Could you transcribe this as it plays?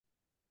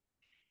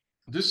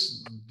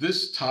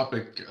This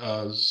topic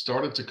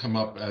started to come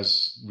up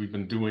as we've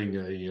been doing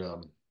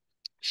a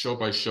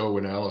show-by-show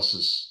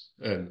analysis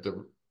and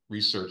the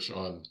research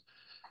on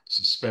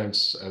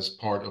suspense as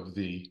part of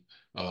the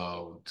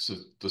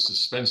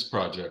Suspense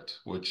Project,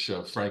 which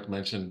Frank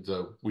mentioned.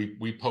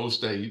 We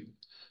post a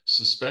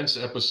suspense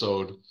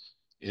episode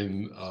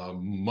in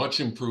much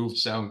improved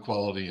sound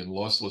quality and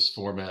lossless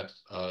format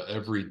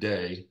every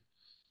day.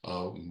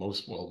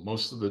 Most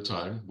of the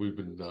time. We've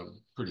been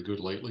pretty good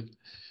lately.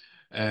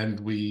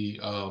 And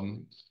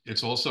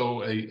it's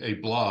also a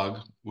blog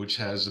which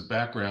has a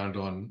background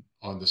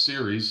on the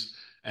series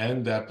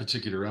and that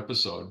particular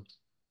episode.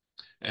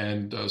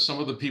 And some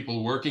of the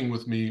people working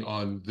with me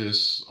on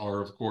this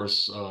are, of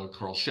course,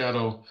 Carl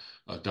Shadow,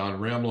 Don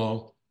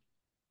Ramlow,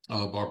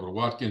 Barbara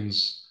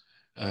Watkins,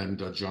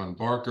 and John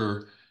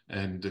Barker,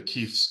 and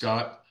Keith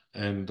Scott,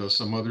 and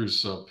some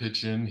others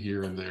pitch in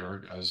here and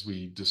there as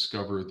we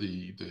discover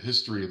the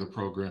history of the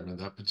program in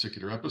that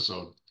particular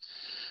episode.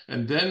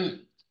 And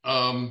then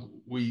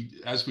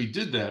as we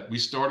did that, we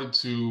started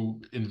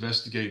to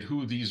investigate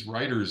who these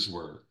writers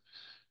were.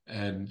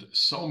 And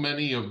so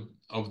many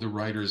of the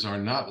writers are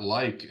not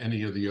like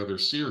any of the other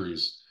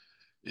series.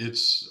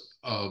 It's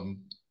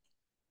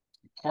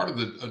part of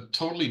a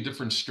totally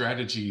different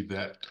strategy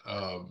that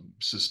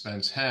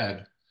Suspense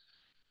had,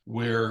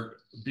 where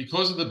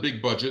because of the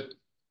big budget,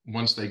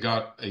 once they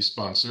got a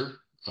sponsor,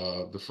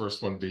 the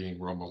first one being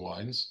Roma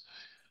Wines,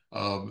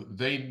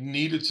 they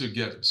needed to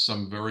get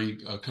some very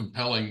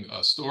compelling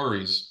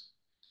stories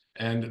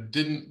and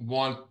didn't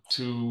want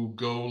to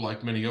go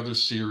like many other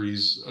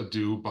series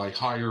do by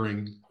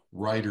hiring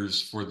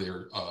writers for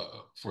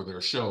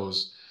their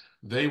shows.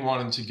 They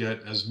wanted to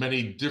get as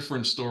many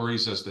different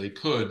stories as they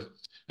could,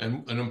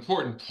 and an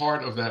important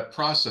part of that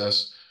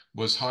process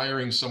was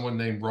hiring someone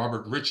named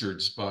Robert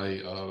Richards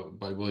by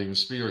William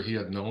Spear. He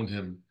had known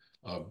him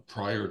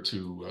prior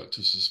to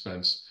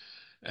Suspense.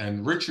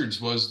 And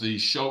Richards was the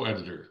show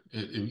editor.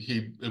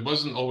 It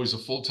wasn't always a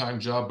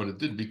full-time job, but it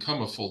did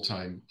become a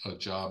full-time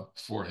job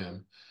for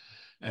him.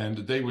 And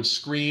they would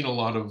screen a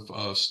lot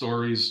of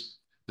stories.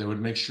 They would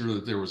make sure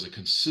that there was a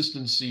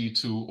consistency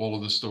to all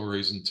of the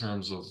stories in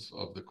terms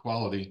of the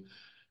quality.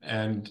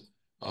 And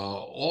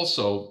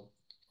also,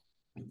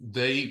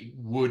 they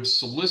would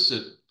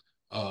solicit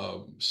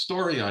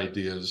story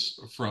ideas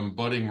from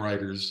budding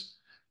writers,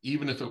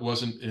 even if it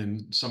wasn't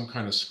in some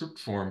kind of script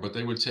form, but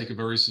they would take a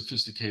very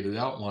sophisticated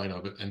outline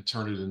of it and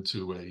turn it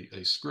into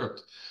a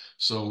script.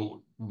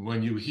 So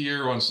when you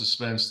hear on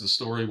Suspense, the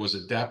story was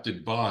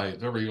adapted by,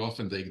 very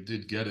often they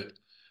did get it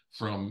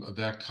from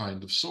that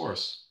kind of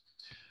source.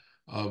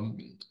 Um,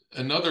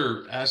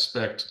 Another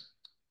aspect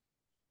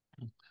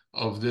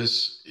of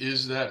this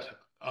is that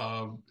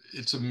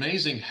it's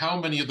amazing how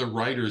many of the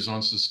writers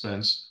on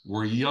Suspense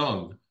were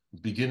young,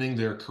 beginning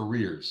their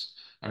careers.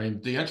 I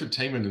mean, the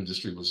entertainment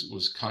industry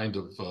was kind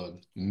of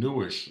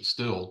newish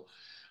still,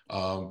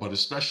 but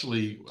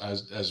especially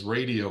as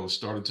radio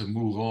started to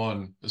move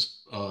on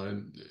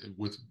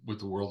with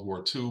the World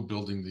War II,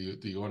 building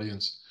the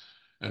audience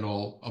and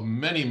all,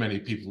 many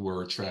people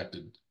were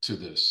attracted to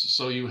this.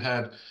 So you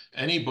had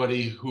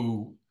anybody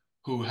who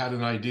had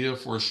an idea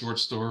for a short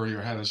story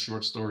or had a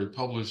short story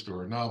published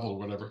or a novel or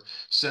whatever,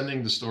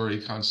 sending the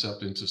story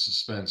concept into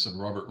Suspense. And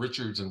Robert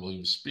Richards and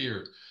William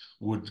Spear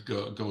would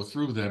go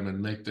through them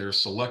and make their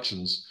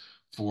selections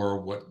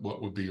for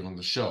what would be on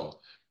the show.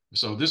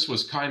 So this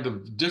was kind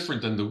of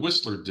different than the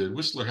Whistler did.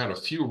 Whistler had a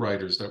few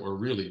writers that were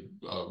really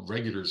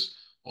regulars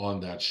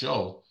on that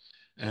show.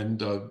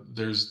 And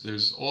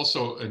there's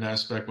also an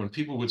aspect when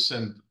people would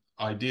send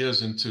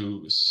ideas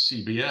into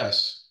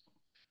CBS,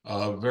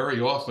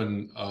 very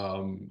often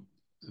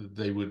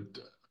they would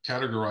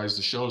categorize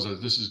the shows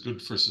as this is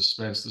good for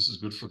Suspense, this is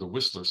good for the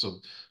Whistler. So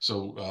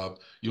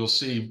you'll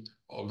see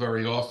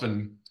very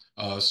often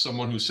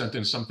someone who sent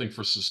in something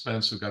for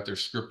Suspense who got their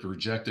script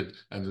rejected,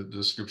 and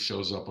the script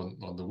shows up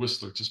on the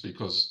Whistler just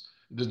because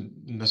it didn't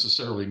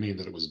necessarily mean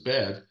that it was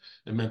bad.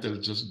 It meant that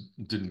it just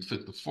didn't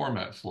fit the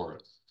format for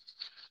it.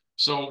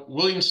 So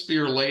William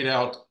Spear laid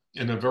out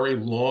in a very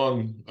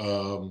long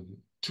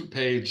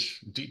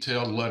two-page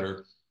detailed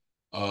letter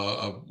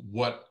of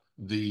what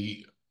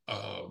the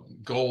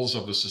goals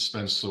of the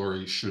Suspense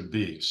story should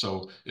be.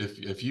 So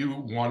if you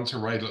wanted to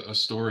write a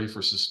story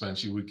for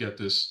Suspense, you would get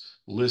this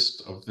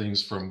list of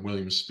things from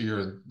William Spear.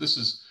 And this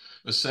is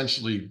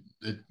essentially,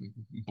 it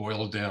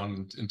boiled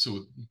down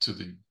into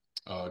the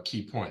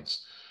key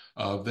points.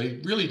 They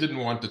really didn't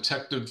want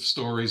detective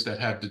stories that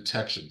had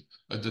detection.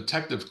 A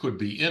detective could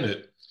be in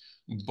it,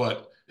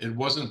 but it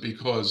wasn't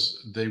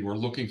because they were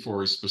looking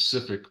for a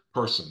specific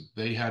person.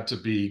 They had to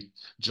be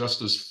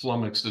just as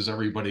flummoxed as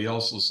everybody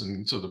else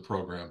listening to the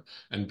program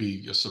and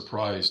be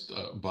surprised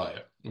by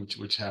it,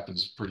 which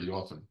happens pretty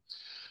often.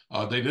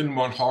 They didn't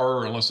want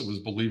horror unless it was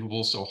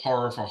believable, so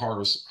horror for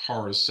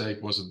horror's sake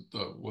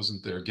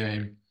wasn't their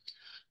game.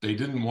 They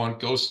didn't want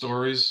ghost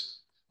stories.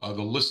 The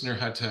listener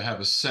had to have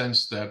a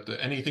sense that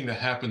anything that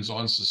happens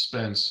on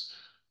Suspense,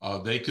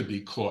 they could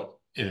be caught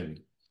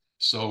in.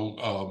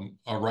 So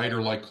a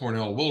writer like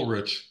Cornell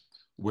Woolrich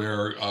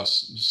where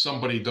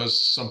somebody does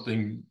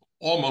something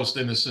almost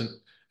innocent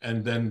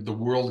and then the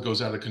world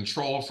goes out of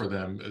control for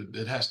them.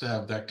 It has to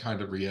have that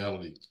kind of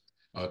reality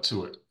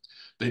to it.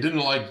 They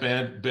didn't like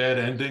bad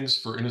endings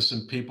for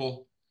innocent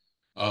people.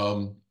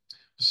 Um,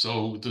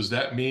 so does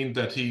that mean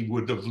that he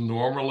would have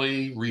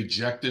normally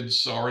rejected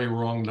sorry,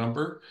 wrong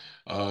number?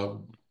 Uh,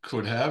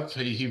 could have.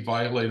 He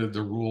violated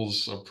the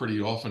rules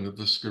pretty often if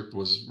the script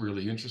was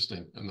really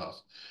interesting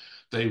enough.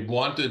 They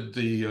wanted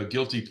the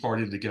guilty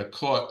party to get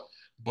caught,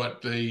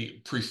 but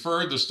they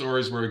preferred the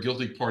stories where a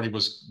guilty party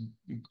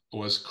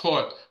was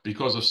caught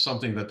because of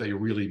something that they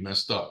really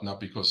messed up, not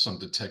because some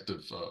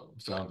detective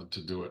found them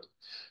to do it.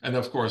 And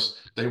of course,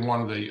 they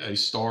wanted a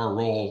star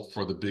role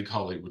for the big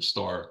Hollywood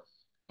star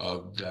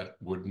that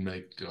would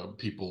make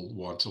people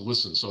want to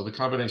listen. So the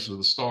combination of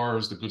the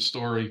stars, the good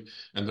story,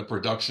 and the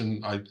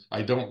production.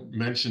 I don't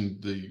mention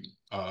the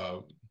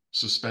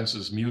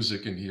Suspense's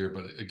music in here,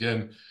 but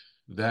again,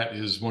 that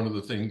is one of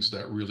the things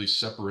that really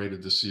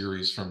separated the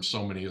series from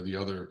so many of the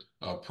other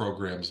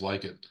programs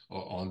like it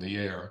on the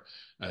air.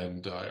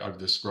 And I've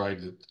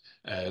described it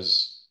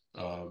as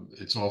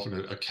it's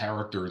often a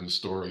character in the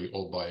story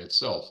all by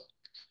itself.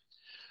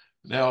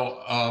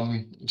 Now,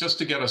 just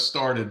to get us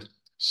started,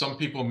 some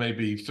people may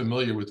be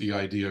familiar with the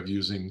idea of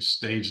using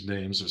stage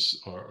names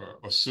or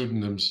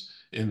pseudonyms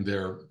in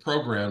their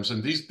programs,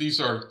 and these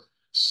are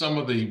some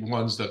of the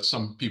ones that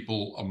some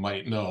people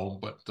might know,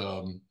 but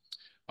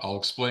I'll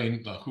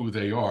explain who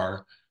they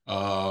are.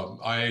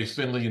 I.A.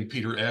 Finley and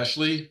Peter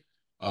Ashley,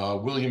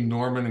 William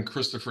Norman and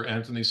Christopher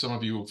Anthony. Some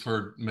of you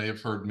may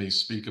have heard me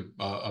speak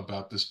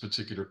about this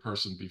particular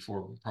person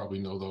before, probably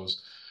know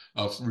those.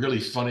 A really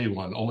funny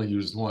one, only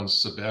used once,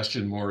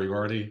 Sebastian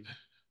Moriarty.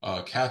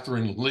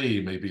 Catherine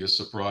Lee may be a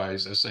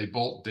surprise. S.A.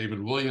 Bolt,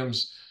 David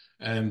Williams,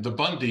 and the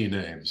Bundy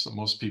names.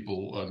 Most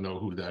people know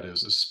who that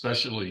is,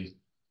 especially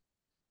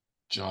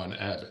John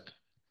Abbott.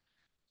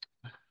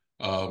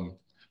 Um,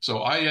 so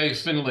I.A.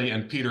 Finley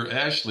and Peter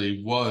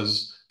Ashley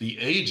was the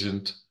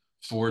agent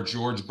for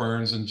George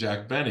Burns and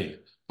Jack Benny,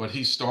 but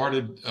he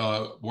started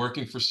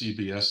working for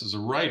CBS as a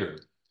writer.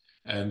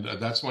 And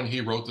that's when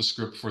he wrote the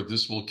script for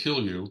This Will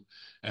Kill You.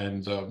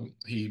 And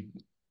he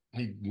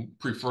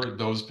preferred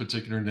those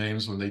particular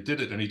names when they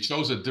did it, and he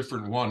chose a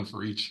different one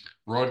for each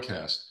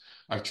broadcast.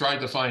 I've tried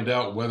to find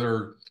out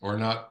whether or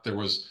not there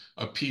was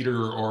a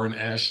Peter or an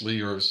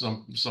Ashley or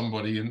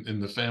somebody in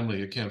the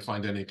family. I can't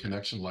find any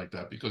connection like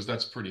that because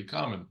that's pretty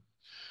common.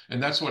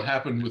 And that's what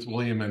happened with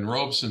William N.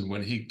 Robeson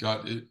when he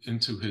got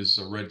into his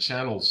Red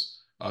Channels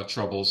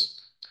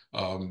troubles.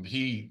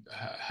 He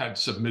had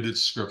submitted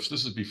scripts.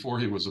 This is before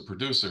he was a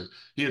producer.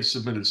 He had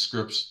submitted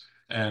scripts,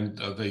 and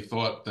they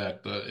thought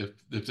that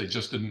if they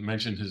just didn't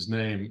mention his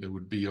name, it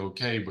would be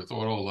okay with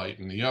Autolite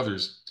and the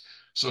others.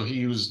 So he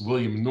used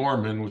William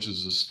Norman, which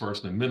is his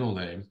first and middle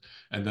name,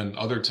 and then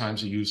other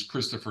times he used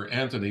Christopher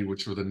Anthony,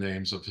 which were the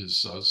names of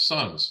his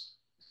sons.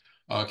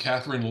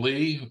 Catherine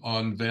Lee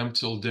on Vamp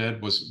Till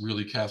Dead was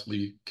really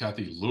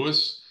Kathy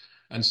Lewis,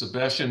 and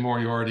Sebastian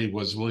Moriarty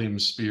was William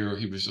Spear.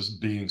 He was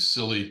just being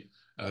silly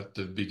at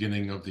the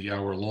beginning of the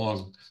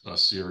hour-long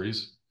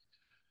series.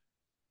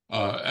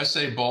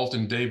 S.A. Bolt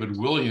and David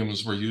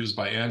Williams were used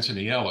by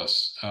Anthony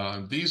Ellis.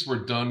 These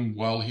were done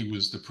while he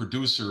was the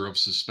producer of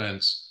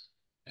Suspense,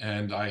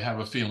 and I have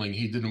a feeling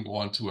he didn't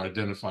want to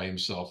identify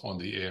himself on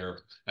the air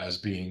as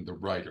being the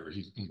writer.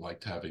 He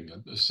liked having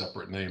a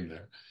separate name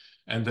there.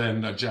 And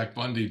then Jack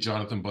Bundy,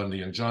 Jonathan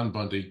Bundy, and John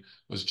Bundy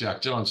was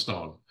Jack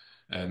Johnstone.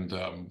 And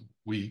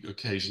we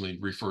occasionally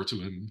refer to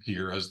him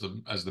here as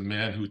the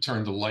man who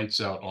turned the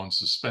lights out on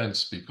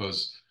Suspense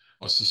because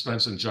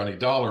Suspense and Johnny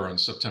Dollar on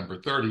September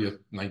 30th,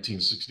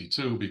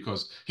 1962,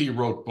 because he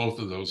wrote both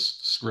of those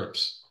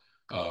scripts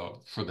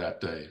for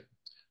that day.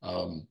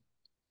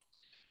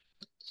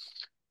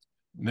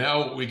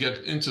 Now we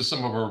get into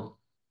some of our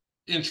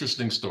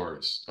interesting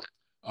stories.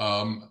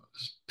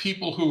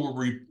 People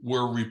who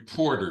were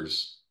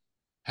reporters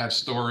had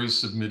stories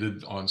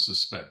submitted on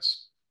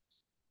Suspense.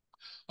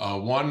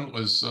 One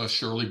was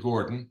Shirley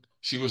Gordon.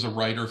 She was a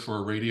writer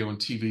for Radio and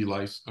TV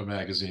Life, a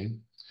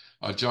magazine.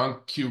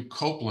 John Q.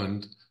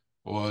 Copeland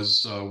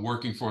was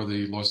working for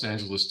the Los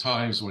Angeles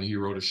Times when he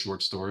wrote a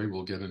short story.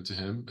 We'll get into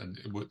him.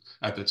 And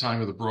at the time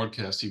of the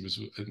broadcast, he was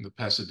in the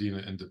Pasadena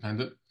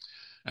Independent.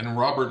 And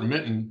Robert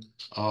Minton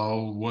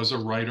was a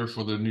writer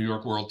for the New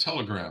York World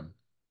Telegram.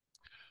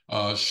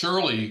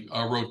 Shirley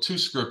wrote two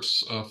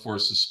scripts for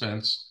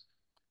Suspense,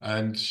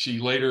 and she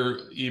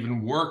later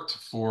even worked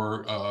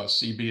for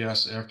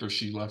CBS after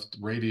she left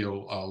radio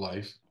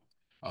life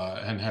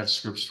and had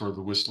scripts for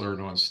The Whistler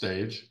and On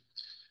Stage.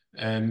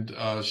 And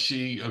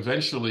she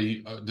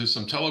eventually did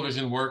some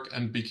television work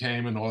and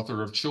became an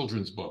author of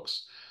children's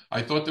books.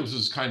 I thought this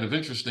was kind of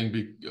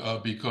interesting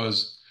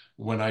because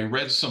when I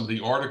read some of the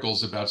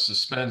articles about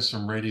Suspense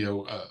from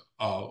Radio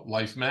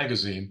Life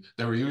magazine,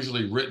 they were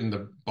usually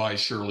written by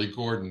Shirley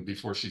Gordon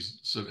before she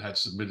had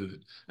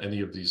submitted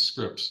any of these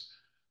scripts.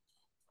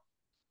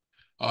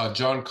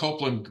 John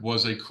Copeland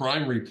was a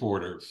crime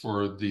reporter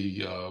for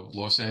the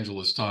Los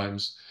Angeles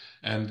Times,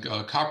 And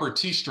Copper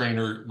Tea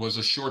Strainer was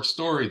a short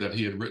story that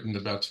he had written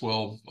about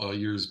 12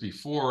 years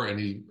before, and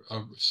he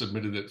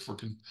submitted it for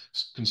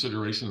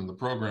consideration in the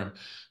program.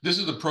 This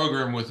is the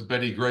program with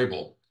Betty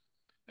Grable,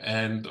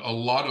 and a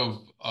lot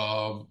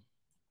of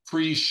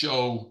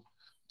pre-show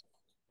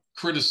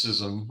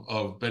criticism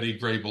of Betty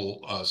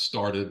Grable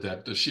started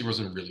that she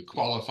wasn't really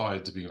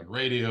qualified to be on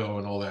radio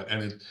and all that,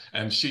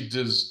 and she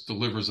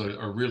delivers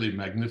a really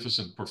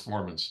magnificent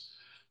performance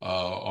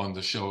on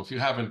the show. If you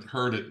haven't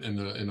heard it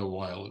in a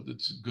while,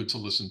 it's good to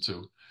listen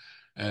to.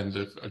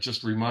 And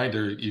just a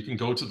reminder, you can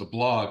go to the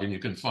blog and you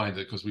can find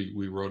it because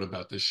we wrote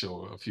about this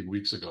show a few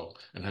weeks ago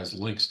and has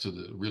links to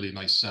the really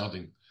nice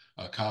sounding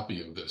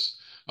copy of this.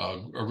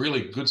 A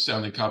really good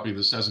sounding copy of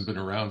this hasn't been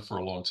around for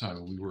a long time,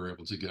 and we were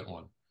able to get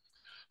one.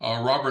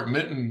 Robert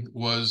Minton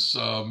was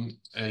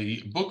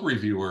a book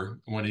reviewer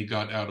when he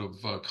got out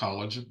of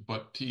college,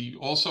 but he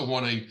also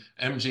won a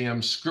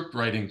MGM script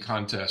writing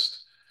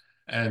contest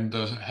and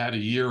had a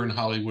year in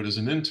Hollywood as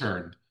an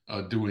intern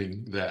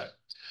doing that.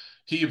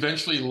 He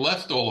eventually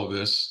left all of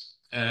this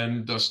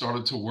and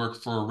started to work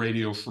for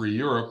Radio Free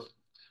Europe,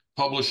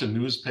 published a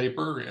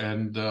newspaper,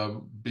 and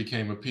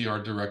became a PR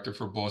director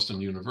for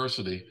Boston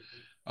University.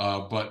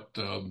 But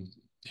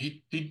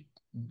he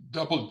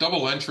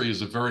Double Entry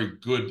is a very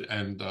good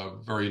and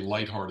very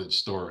lighthearted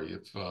story.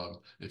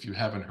 If you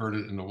haven't heard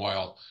it in a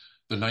while,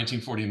 the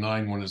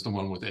 1949 one is the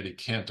one with Eddie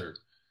Cantor,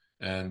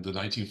 and the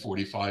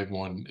 1945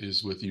 one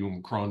is with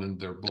Ewan Cronin.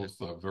 They're both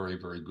very,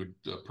 very good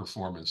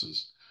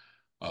performances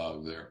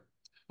there.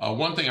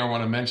 One thing I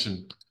want to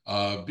mention,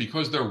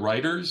 because they're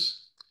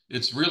writers,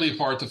 it's really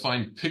hard to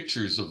find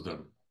pictures of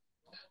them.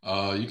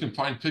 You can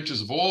find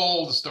pictures of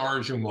all the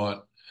stars you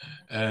want,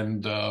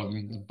 and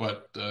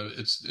but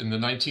it's in the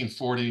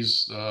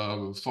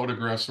 1940s.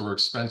 Photographs were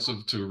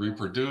expensive to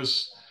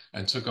reproduce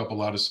and took up a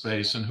lot of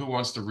space. And who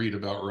wants to read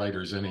about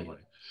writers anyway?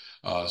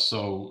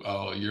 So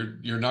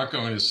you're not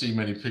going to see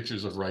many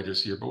pictures of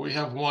writers here, but we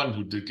have one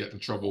who did get in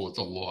trouble with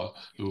the law.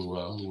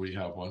 Who we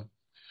have one.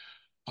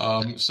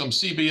 Some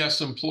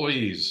CBS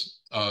employees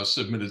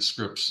submitted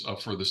scripts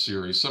for the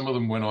series. Some of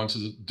them went on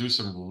to do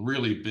some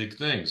really big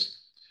things.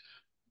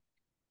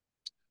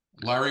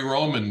 Larry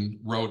Roman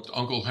wrote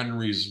Uncle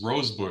Henry's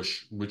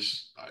Rosebush,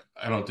 which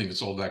I don't think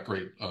it's all that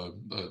great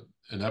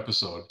an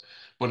episode,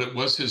 but it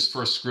was his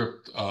first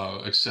script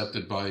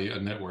accepted by a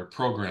network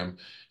program.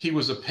 He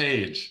was a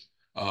page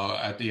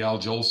at the Al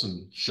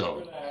Jolson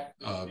show.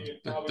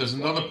 There's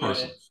another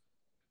person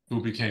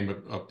who became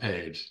a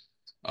page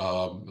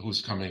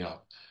who's coming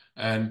up.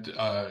 And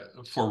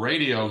for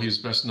radio, he's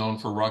best known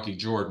for Rocky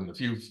Jordan.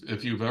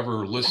 If you've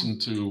ever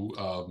listened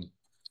to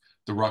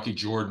the Rocky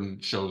Jordan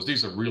shows,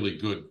 these are really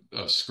good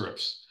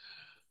scripts.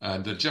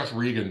 And Jeff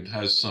Regan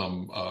has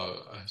some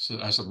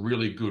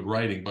really good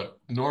writing, but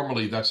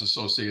normally that's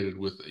associated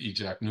with E.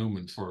 Jack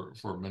Newman for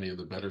many of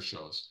the better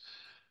shows.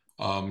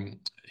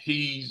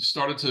 He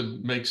started to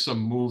make some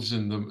moves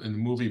in the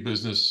movie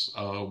business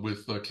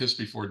with Kiss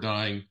Before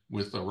Dying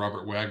with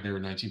Robert Wagner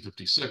in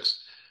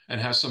 1956,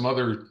 and has some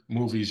other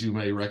movies you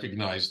may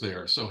recognize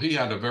there. So he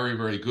had a very,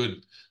 very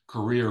good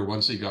career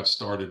once he got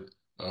started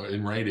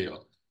in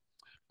radio.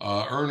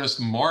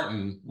 Ernest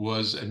Martin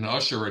was an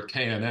usher at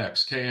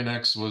KNX.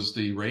 KNX was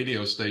the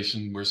radio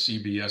station where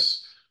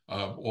CBS,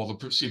 all the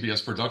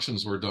CBS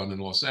productions were done in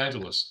Los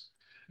Angeles.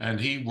 And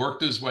he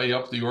worked his way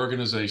up the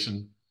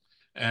organization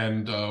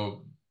and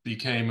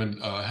became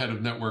a head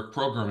of network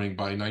programming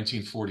by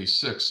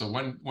 1946. So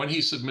when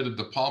he submitted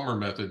the Palmer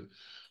Method,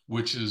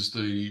 which is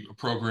the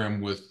program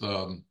with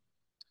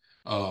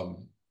Ed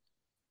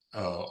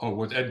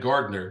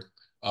Gardner,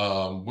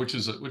 which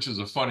is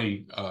a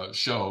funny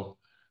show,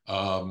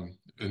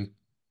 and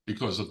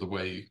because of the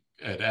way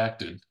Ed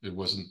acted, it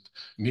wasn't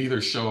neither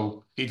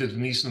show. He did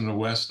an East and a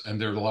West, and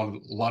there are a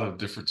lot of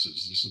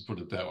differences. Just to put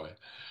it that way.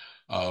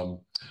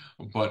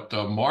 But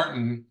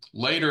Martin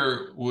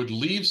later would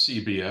leave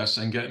CBS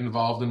and get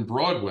involved in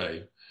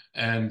Broadway,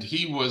 and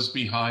he was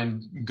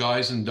behind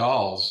Guys and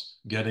Dolls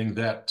getting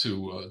that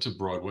to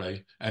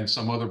Broadway and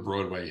some other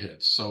Broadway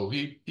hits. So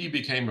he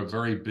became a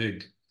very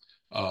big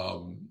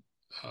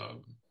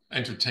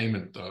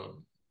entertainment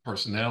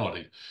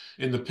personality.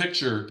 In the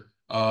picture,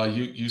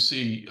 you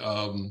see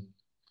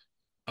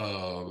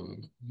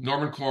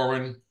Norman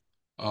Corwin,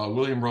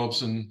 William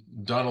Robeson,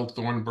 Donald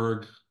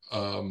Thornburg,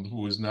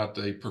 who is not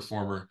a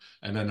performer,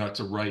 and then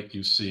to right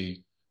you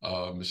see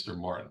Mr.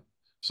 Martin.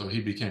 So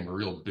he became a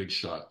real big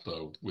shot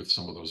with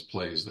some of those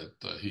plays that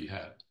he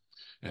had.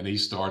 And he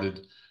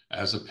started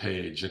as a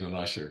page and an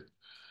usher.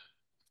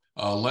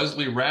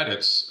 Leslie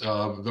Raditz,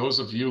 those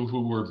of you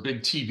who were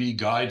big TV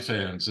guide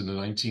fans in the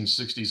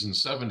 1960s and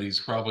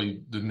 70s,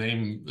 probably the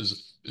name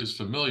is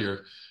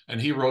familiar. And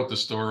he wrote the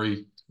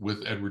story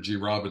with Edward G.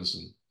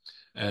 Robinson.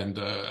 And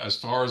as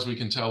far as we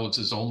can tell, it's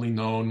his only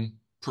known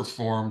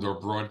performed or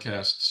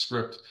broadcast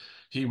script.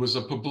 He was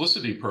a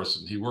publicity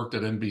person. He worked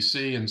at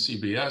NBC and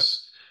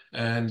CBS,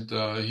 and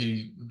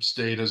he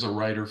stayed as a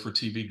writer for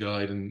TV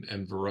Guide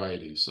and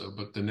Variety. So,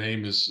 but the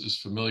name is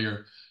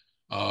familiar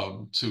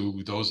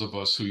to those of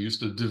us who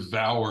used to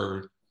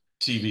devour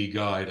TV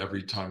guide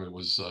every time it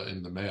was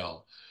in the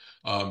mail.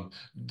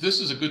 This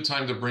is a good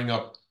time to bring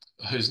up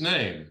his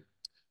name.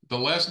 The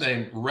last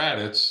name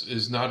Raditz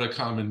is not a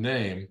common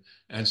name,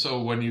 and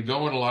so when you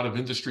go in a lot of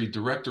industry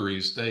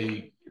directories,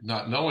 they,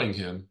 not knowing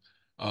him,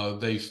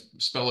 they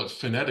spell it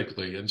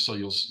phonetically, and so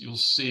you'll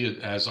see it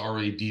as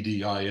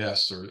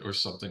Raddis or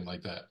something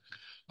like that.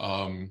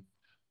 Um,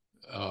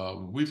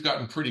 we've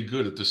gotten pretty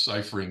good at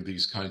deciphering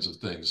these kinds of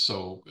things.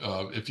 So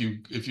if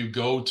you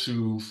go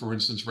to, for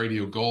instance,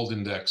 Radio Gold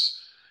Index,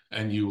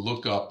 and you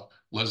look up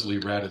Leslie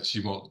Raditz,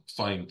 you won't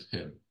find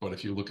him. But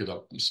if you look it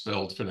up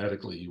spelled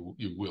phonetically,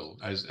 you will,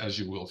 as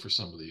you will for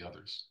some of the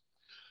others.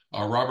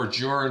 Robert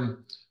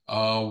Jorn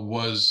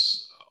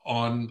was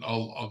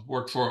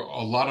worked for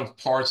a lot of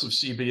parts of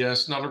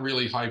CBS, not a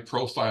really high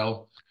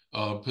profile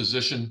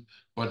position,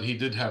 but he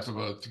did have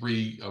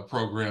three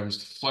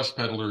programs. Flesh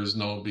Peddler is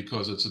known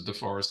because it's a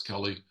DeForest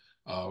Kelley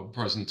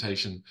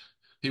presentation.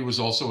 He was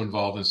also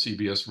involved in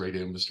CBS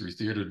Radio Mystery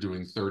Theater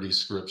doing 30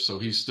 scripts, so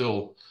he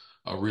still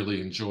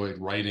really enjoyed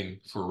writing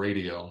for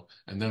radio.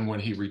 And then when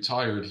he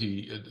retired,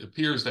 it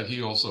appears that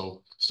he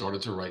also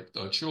started to write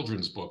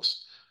children's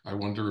books. I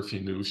wonder if he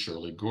knew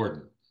Shirley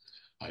Gordon.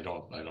 I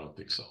don't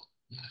think so.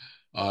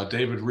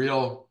 David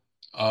Reel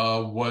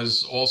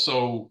was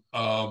also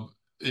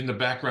in the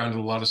background of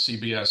a lot of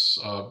CBS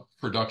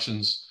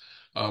productions.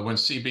 When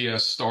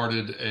CBS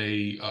started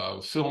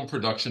a film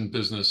production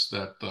business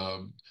that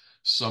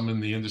some in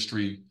the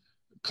industry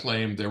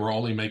claimed they were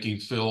only making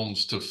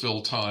films to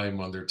fill time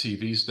on their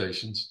TV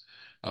stations.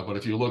 But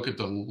if you look at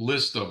the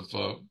list of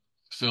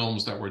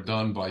films that were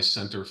done by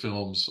Center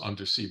Films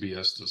under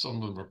CBS,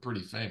 some of them are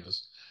pretty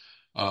famous.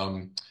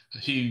 Um,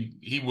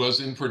 he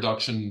was in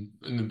production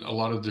in a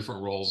lot of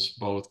different roles,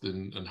 both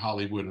in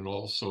Hollywood and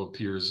also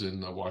appears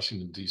in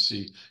Washington,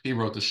 D.C. He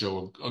wrote the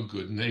show A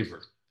Good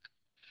Neighbor.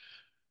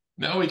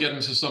 Now we get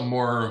into some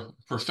more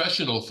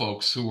professional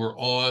folks who were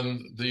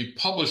on the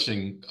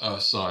publishing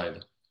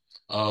side.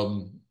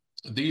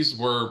 These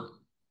were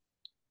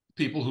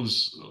people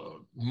whose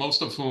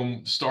most of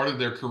whom started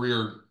their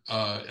career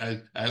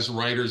as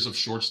writers of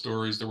short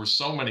stories. There were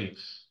so many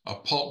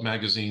pulp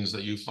magazines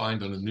that you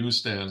find on the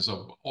newsstands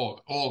of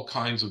all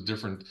kinds of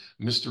different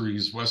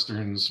mysteries,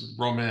 westerns,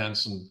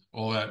 romance, and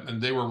all that.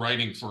 And they were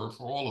writing for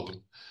all of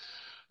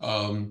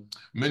them.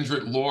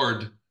 Mindret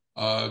Lord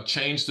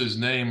changed his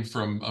name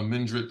from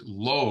Mindret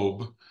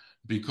Loeb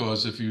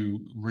because if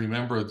you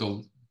remember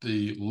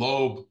the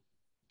Loeb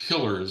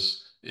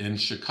killers in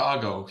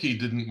Chicago, he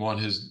didn't want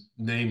his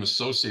name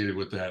associated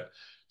with that.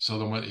 So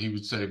then when he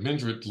would say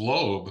Mindret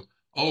Loeb,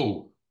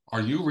 oh,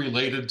 are you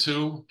related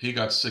to? He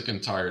got sick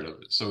and tired of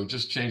it. So he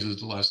just changed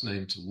his last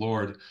name to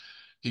Lord.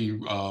 He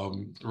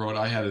wrote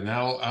I Had an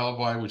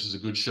Alibi, which is a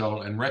good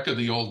show, and Wreck of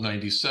the Old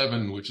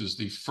 97, which is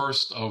the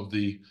first of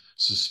the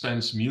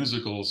Suspense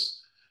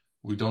musicals.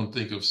 We don't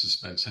think of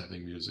Suspense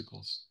having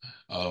musicals.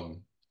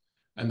 And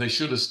they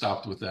should have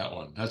stopped with that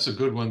one. That's a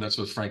good one. That's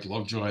with Frank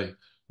Lovejoy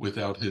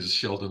without his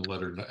Sheldon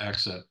Leonard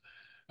accent,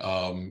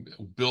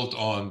 built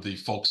on the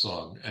folk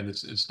song, and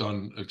it's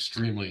done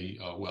extremely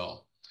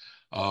well.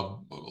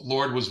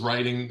 Lord was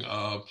writing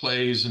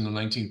plays in the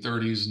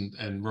 1930s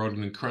and wrote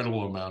an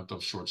incredible amount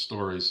of short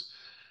stories,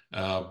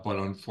 but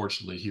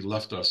unfortunately he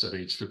left us at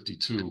age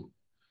 52,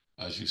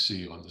 as you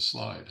see on the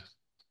slide.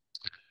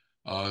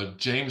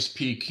 James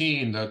P.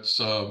 Keene, that's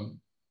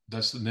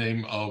the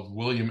name of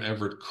William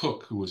Everett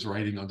Cook, who was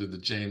writing under the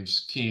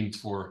James Keene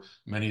for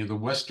many of the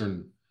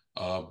Western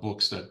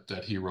books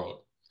that he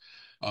wrote.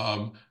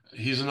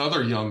 He's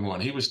another young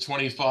one. He was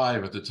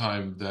 25 at the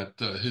time that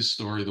his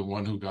story, The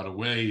One Who Got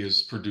Away,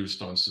 is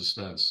produced on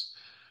Suspense.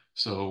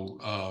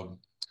 So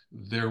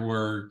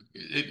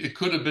it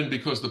could have been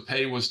because the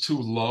pay was too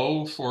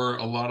low for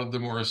a lot of the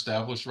more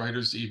established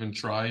writers to even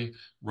try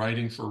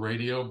writing for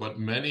radio, but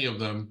many of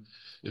them,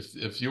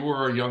 if you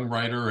were a young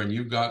writer and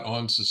you got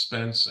on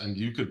Suspense and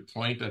you could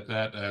point at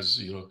that as,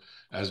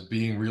 as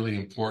being really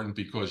important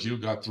because you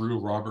got through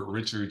Robert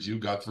Richards, you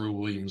got through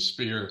William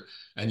Spear,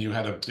 and you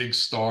had a big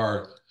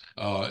star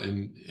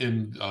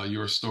in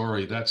your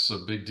story, that's a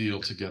big deal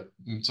to get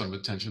some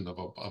attention of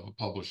a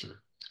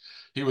publisher.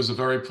 He was a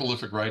very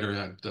prolific writer,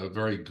 had a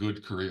very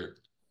good career.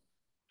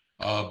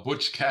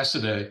 Bruce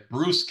Cassidy,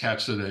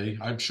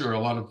 I'm sure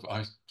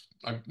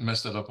I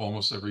messed that up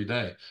almost every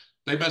day.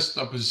 They messed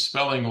up his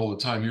spelling all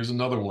the time. Here's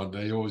another one.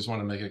 They always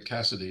want to make it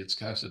Cassidy. It's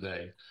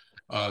Cassidy.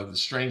 The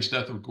Strange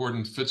Death of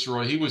Gordon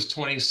Fitzroy. He was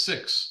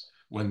 26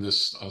 when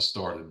this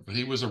started, but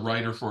he was a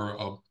writer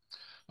for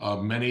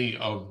many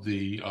of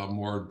the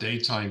more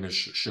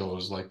daytime-ish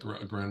shows like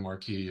Grand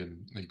Marquis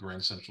and the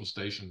Grand Central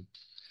Station.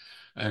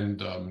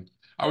 And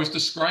I was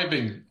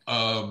describing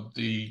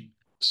the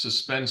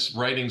Suspense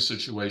writing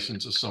situation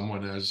to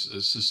someone as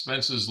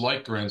Suspense is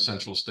like Grand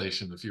Central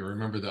Station. If you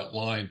remember that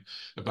line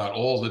about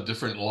all the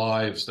different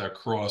lives that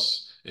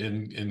cross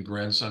in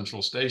Grand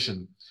Central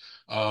Station,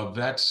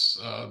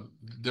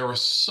 there are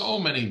so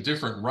many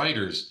different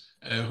writers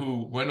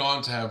who went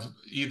on to have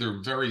either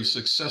very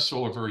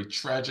successful or very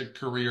tragic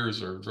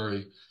careers or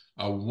very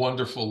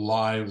wonderful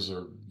lives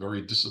or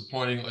very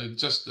disappointing.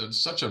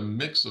 It's such a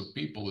mix of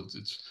people.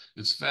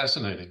 It's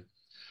fascinating.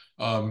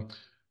 Um,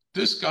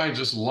 this guy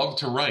just loved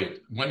to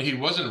write. When he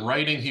wasn't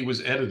writing, he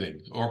was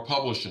editing or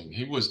publishing.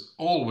 He was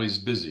always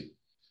busy.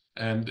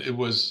 And it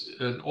was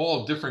in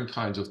all different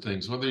kinds of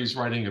things, whether he's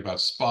writing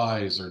about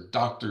spies or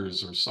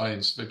doctors or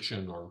science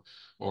fiction or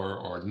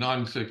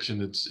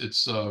nonfiction.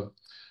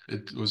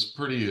 It was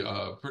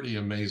pretty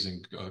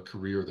amazing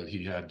career that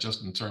he had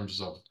just in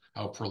terms of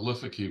how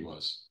prolific he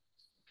was.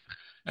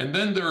 And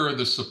then there are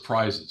the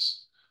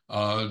surprises.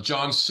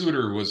 John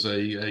Suter was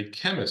a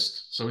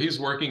chemist, so he's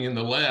working in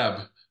the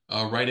lab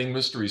writing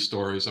mystery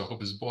stories. I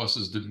hope his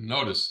bosses didn't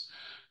notice.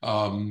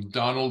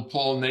 Donald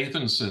Paul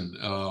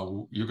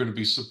Nathanson, you're going to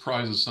be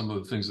surprised at some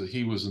of the things that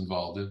he was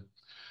involved in.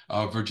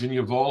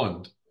 Virginia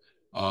Voland,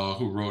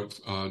 who wrote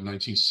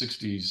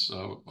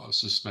 1960s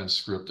suspense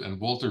script, and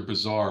Walter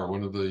Bizarre,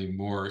 one of the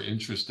more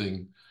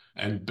interesting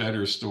and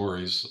better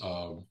stories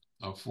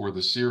for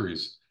the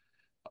series.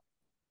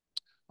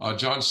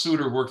 John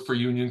Suter worked for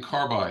Union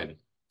Carbide.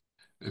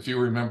 If you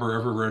remember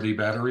Ever Ready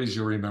Batteries,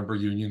 you'll remember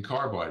Union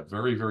Carbide.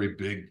 Very, very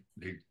big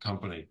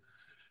company.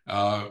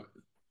 Uh,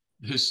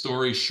 his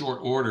story, Short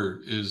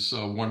Order, is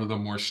one of the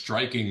more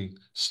striking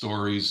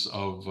stories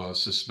of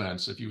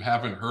suspense. If you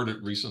haven't heard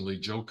it recently,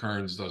 Joe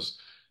Kearns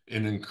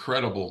an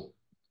incredible,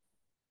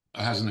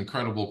 has an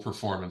incredible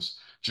performance.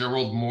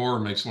 Gerald Moore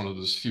makes one of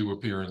those few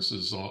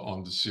appearances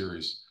on the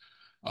series.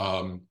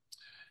 Um,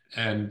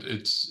 and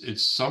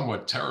it's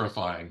somewhat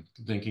terrifying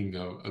thinking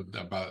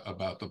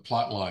about the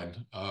plot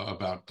line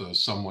about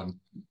someone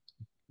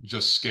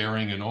just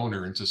scaring an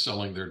owner into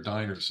selling their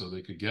diner so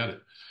they could get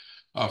it.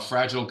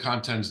 Fragile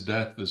Contents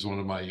Death is one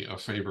of my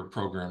favorite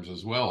programs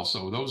as well.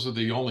 So those are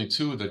the only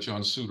two that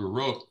John Suter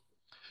wrote.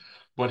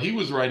 But he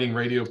was writing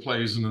radio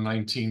plays in the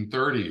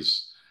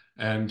 1930s,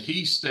 and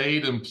he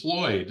stayed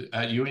employed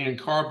at Union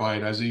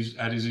Carbide as he's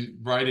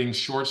writing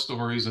short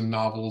stories and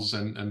novels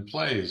and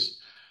plays.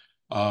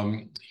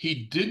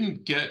 He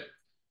didn't get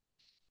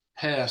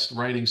past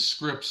writing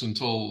scripts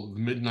until the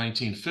mid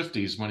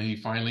 1950s when he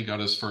finally got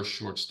his first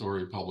short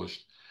story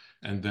published.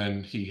 And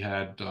then he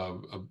had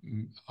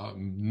a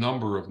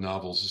number of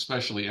novels,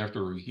 especially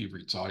after he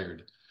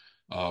retired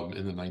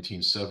in the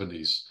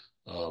 1970s,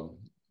 um,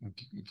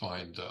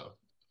 find,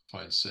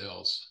 find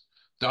sales.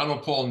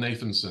 Donald Paul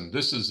Nathanson,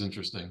 this is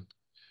interesting.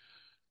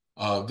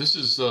 This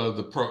is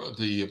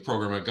the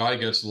program, A Guy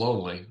Gets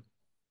Lonely.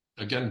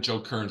 Again,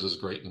 Joe Kearns is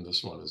great in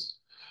this one.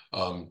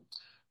 Um,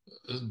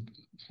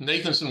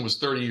 Nathanson was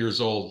 30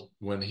 years old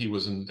when he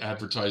was an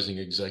advertising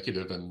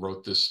executive and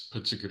wrote this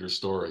particular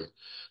story.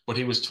 But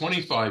he was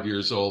 25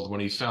 years old when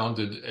he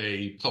founded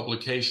a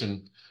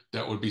publication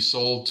that would be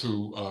sold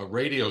to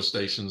radio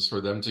stations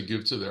for them to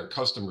give to their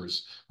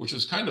customers, which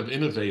was kind of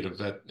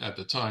innovative at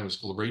the time. It was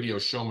called Radio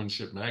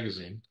Showmanship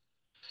Magazine.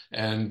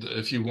 And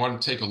if you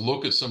want to take a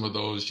look at some of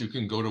those, you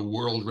can go to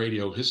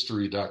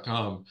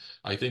worldradiohistory.com.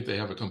 I think they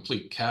have a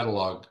complete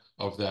catalog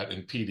of that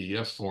in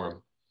PDF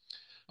form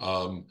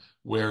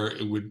where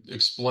it would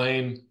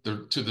explain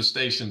to the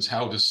stations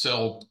how to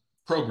sell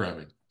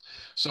programming.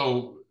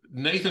 So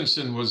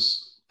Nathanson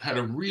had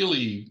a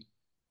really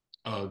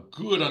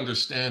good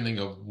understanding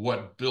of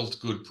what built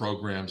good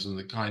programs and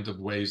the kind of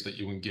ways that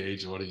you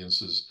engage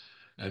audiences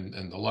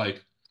and the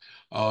like.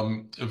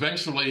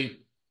 Eventually,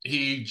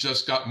 he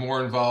just got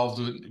more involved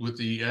with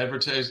the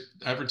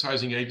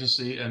advertising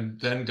agency and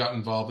then got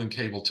involved in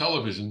cable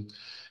television.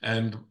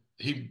 And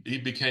he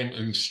became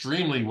an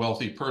extremely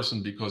wealthy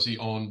person because he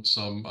owned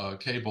some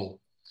cable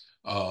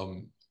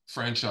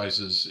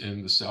franchises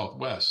in the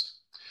Southwest.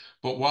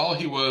 But while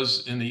he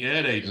was in the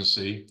ad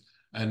agency,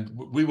 and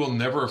we will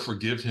never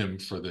forgive him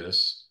for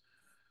this,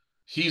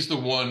 he's the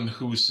one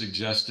who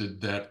suggested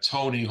that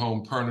Tony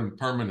Home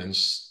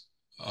Permanence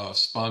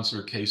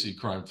sponsor Casey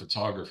Crime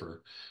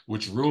Photographer,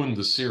 which ruined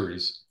the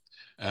series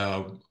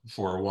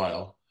for a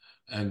while.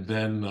 And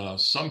then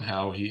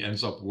somehow he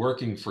ends up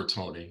working for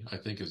Tony, I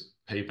think is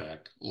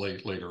payback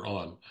later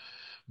on.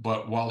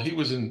 But while he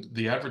was in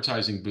the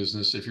advertising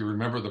business, if you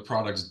remember the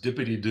products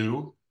Dippity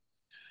Doo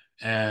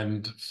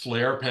and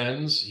Flare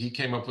pens, he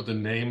came up with the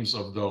names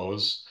of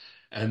those.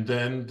 And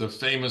then the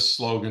famous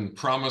slogan,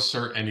 promise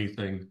her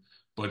anything,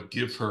 but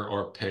give her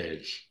our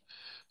page.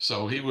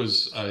 So he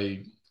was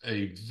a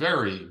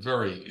very,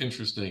 very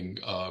interesting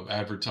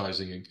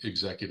advertising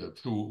executive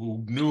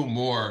who knew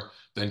more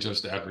than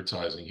just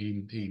advertising.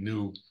 He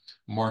knew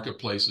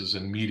marketplaces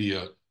and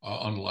media,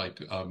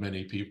 unlike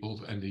many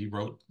people, and he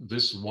wrote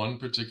this one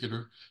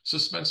particular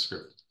suspense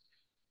script.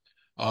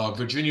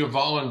 Virginia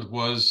Volland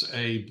was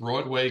a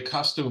Broadway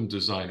costume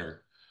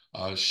designer.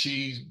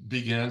 She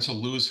began to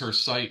lose her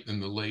sight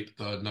in the late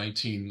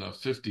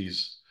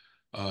 1950s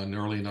and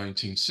early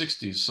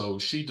 1960s, so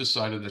she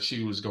decided that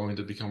she was going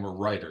to become a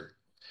writer.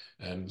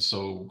 And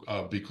so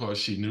because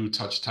she knew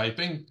touch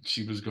typing,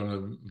 she was going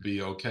to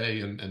be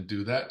okay and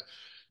do that.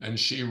 And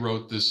she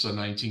wrote this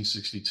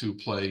 1962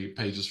 play,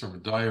 Pages from a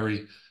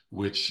Diary,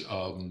 which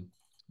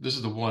this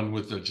is the one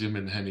with Jim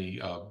and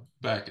Henny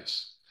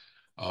Backus.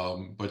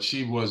 But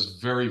she was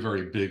very,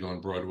 very big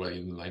on Broadway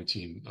in the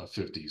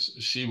 1950s.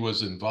 She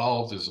was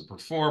involved as a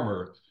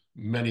performer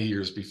many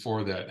years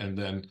before that. And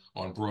then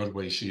on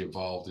Broadway, she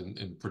evolved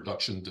in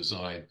production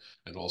design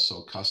and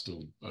also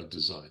costume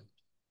design.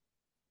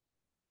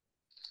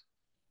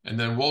 And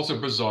then Walter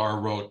Bazar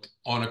wrote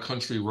On a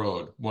Country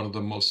Road, one of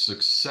the most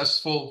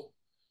successful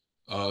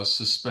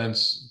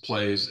suspense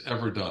plays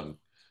ever done.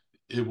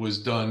 It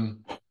was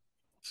done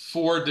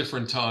 4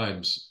 different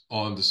times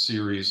on the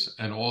series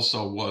and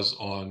also was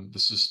on the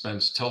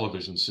Suspense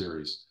television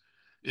series.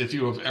 If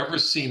you have ever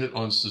seen it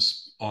on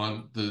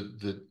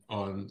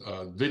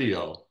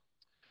video,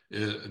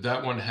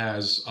 that one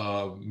has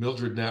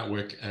Mildred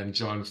Natwick and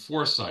John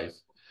Forsythe,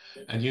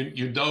 and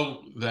you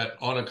know that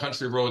On a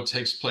Country Road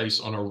takes place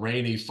on a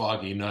rainy,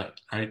 foggy night,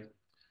 right?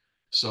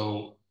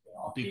 So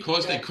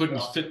because they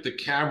couldn't fit the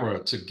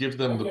camera to give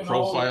them the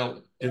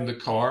profile in the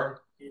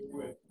car,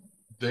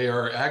 they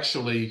are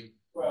actually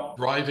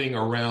driving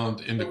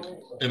around in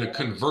a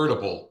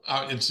convertible.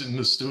 It's in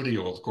the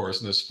studio, of course,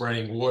 and they're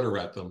spraying water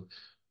at them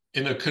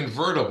in a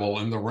convertible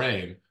in the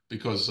rain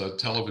because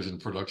television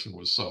production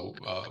was so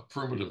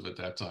primitive at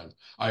that time.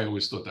 I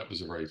always thought that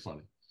was very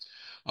funny.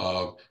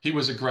 He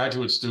was a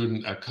graduate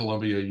student at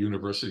Columbia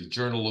University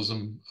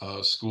Journalism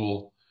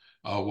School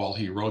while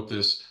he wrote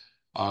this.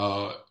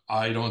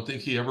 I don't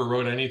think he ever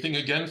wrote anything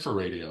again for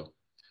radio,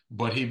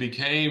 but he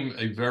became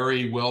a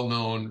very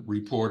well-known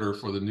reporter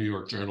for the New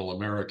York Journal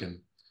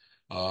American,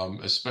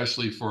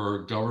 especially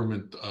for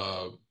government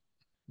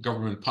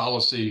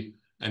policy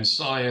and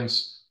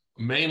science,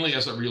 mainly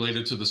as it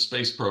related to the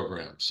space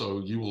program.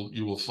 So you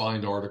will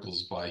find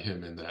articles by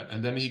him in that.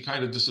 And then he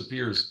kind of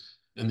disappears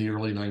in the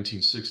early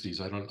 1960s.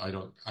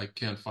 I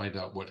can't find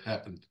out what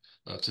happened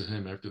to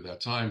him after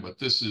that time, but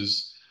this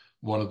is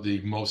one of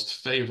the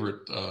most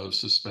favorite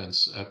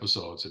suspense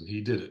episodes, and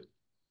he did it.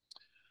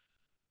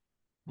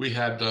 We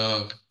had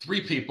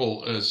 3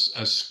 people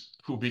as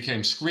who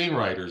became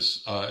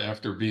screenwriters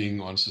after being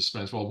on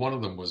Suspense. Well, one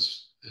of them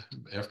was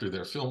after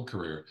their film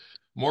career.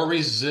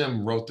 Maurice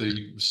Zimm wrote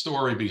the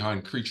story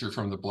behind Creature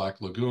from the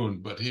Black Lagoon,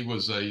 but he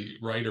was a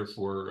writer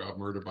for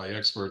Murder by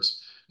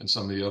Experts and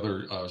some of the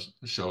other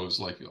shows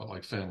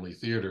like Family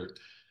Theater.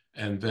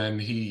 And then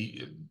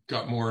he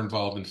got more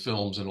involved in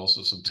films and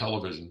also some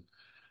television,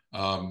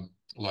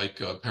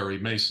 like Perry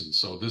Mason.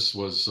 So this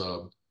was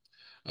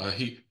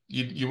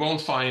you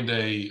won't find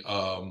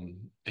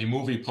a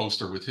movie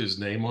poster with his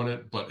name on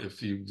it, but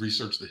if you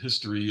research the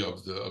history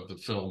of the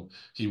film,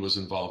 he was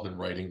involved in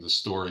writing the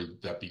story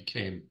that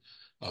became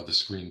the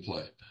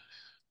screenplay.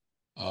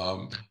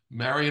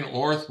 Marion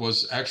Orth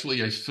was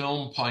actually a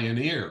film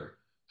pioneer.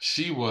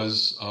 She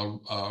was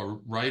a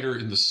writer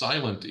in the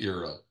silent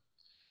era,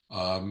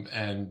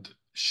 and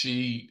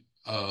she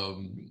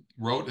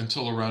wrote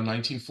until around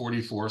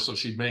 1944, so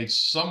she made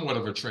somewhat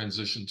of a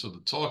transition to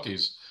the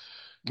talkies.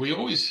 We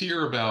always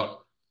hear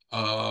about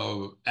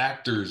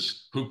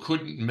actors who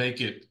couldn't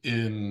make it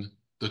in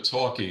the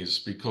talkies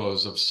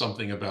because of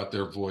something about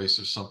their voice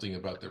or something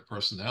about their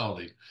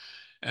personality.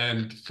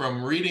 And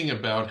from reading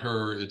about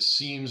her, it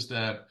seems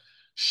that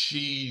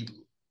she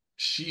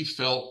she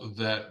felt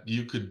that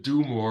you could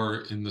do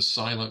more in the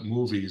silent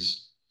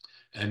movies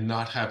and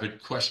not have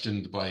it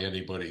questioned by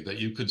anybody, that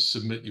you could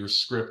submit your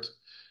script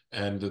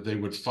and that they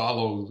would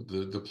follow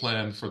the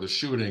plan for the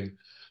shooting,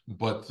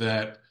 but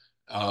that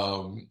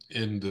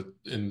in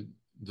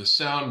the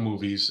sound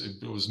movies,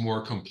 it was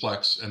more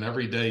complex, and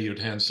every day you'd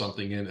hand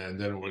something in,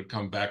 and then it would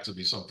come back to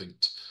be something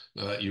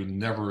that you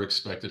never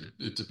expected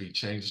it to be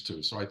changed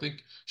to. So I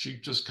think she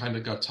just kind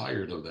of got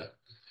tired of that.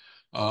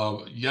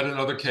 Yet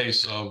another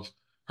case of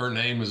her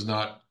name is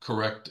not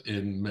correct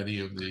in many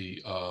of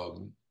the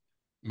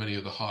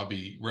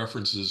hobby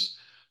references,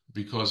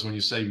 because when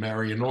you say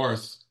Marion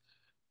North,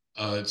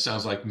 it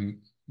sounds like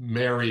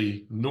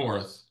Mary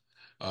North,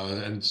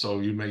 and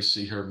so you may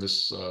see her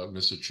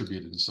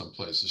misattributed in some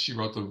places. She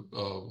wrote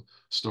the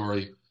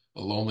story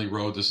A Lonely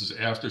Road. This is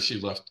after she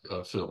left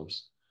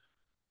films.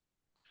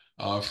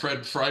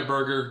 Fred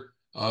Freiberger,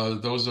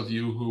 those of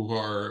you who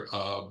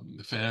are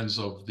fans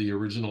of the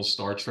original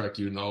Star Trek,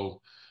 you know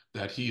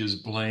that he is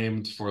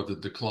blamed for the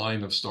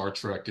decline of Star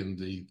Trek in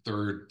the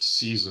 3rd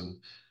season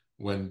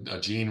when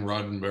Gene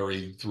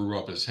Roddenberry threw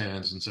up his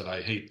hands and said,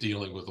 "I hate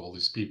dealing with all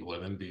these people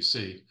at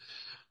NBC."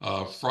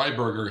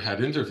 Freiberger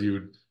had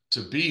interviewed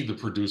to be the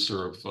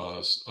producer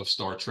of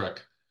Star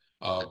Trek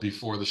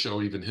before the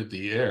show even hit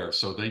the air.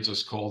 So they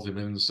just called him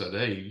in and said,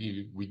 "Hey,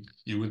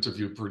 you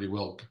interviewed pretty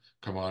well.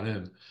 Come on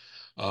in."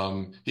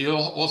 He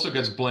also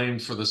gets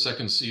blamed for the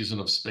 2nd season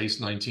of Space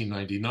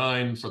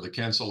 1999, for the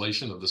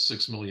cancellation of the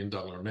 $6 Million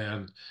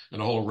Man,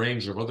 and a whole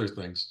range of other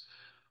things.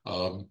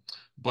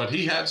 But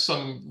he had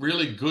some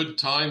really good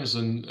times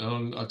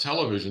on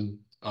television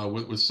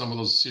with some of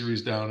those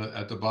series down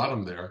at the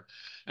bottom there.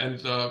 And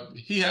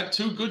he had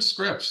 2 good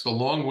scripts. The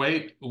Long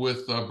Wait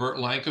with Burt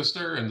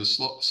Lancaster and The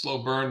Slow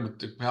Burn with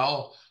Dick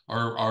Powell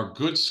are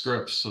good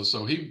scripts.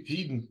 So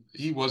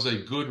he was a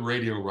good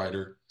radio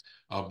writer.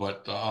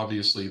 But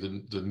obviously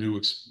the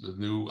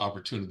new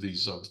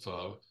opportunities of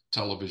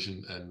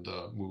television and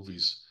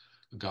movies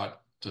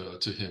got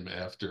to him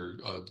after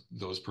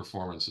those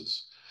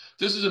performances.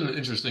 This is an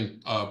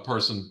interesting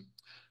person.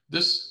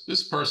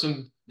 This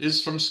person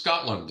is from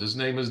Scotland. His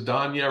name is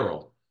Don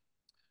Yarrow,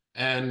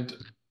 and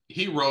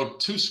he wrote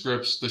two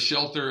scripts, The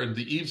Shelter and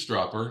The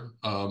Eavesdropper.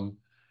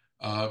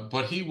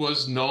 But he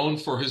was known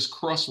for his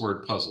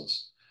crossword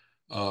puzzles.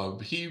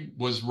 He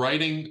was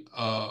writing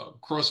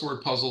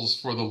crossword puzzles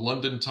for the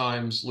London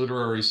Times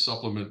literary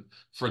supplement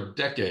for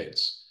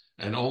decades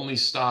and only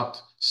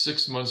stopped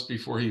 6 months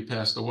before he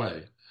passed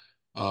away.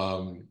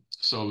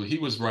 So he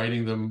was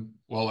writing them.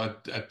 Well,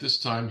 at this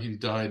time, he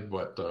died,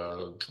 what,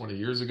 20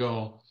 years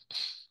ago?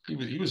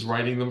 He was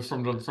writing them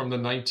from the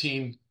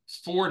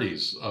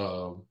 1940s.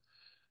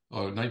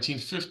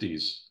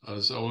 1950s.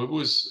 So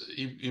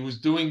he was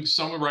doing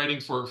some writing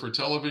for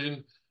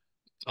television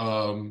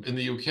in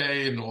the UK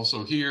and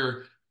also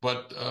here,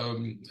 but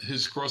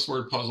his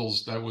crossword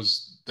puzzles, that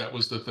was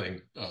the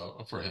thing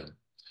for him.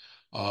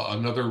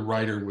 Another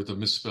writer with a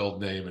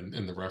misspelled name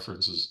in the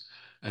references,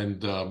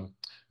 and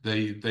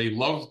they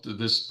loved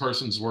this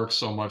person's work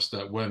so much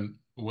that when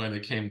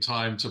it came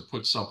time to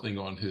put something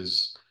on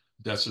his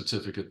death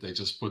certificate, they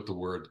just put the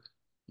word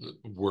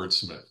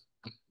wordsmith.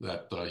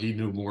 That he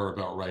knew more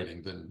about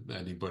writing than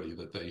anybody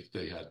that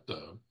they had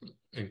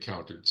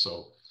encountered.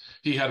 So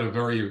he had a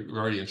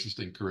very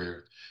interesting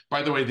career.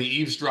 By the way, The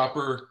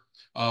Eavesdropper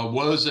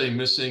was a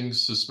missing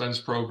suspense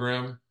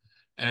program,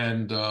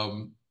 and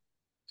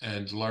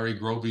Larry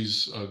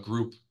Groby's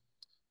group,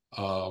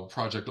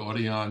 Project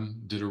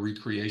Audion, did a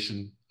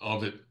recreation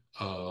of it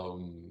a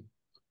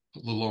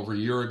little over a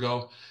year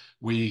ago.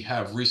 We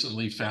have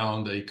recently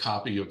found a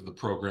copy of the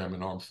program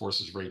in Armed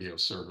Forces Radio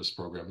Service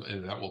program,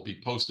 and that will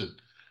be posted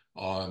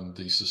on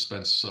the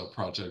Suspense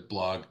Project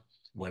blog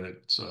when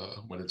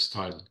its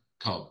time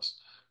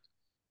comes.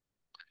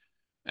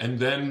 And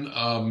then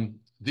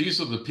these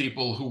are the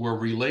people who were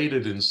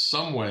related in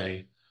some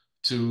way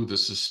to the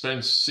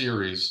Suspense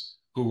series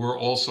who were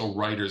also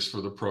writers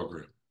for the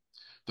program.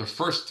 The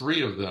first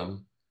three of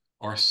them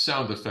are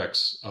sound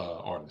effects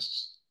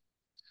artists.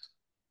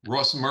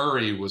 Ross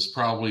Murray was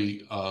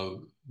probably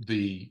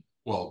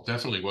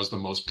definitely was the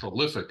most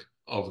prolific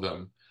of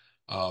them.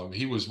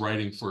 He was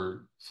writing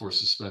for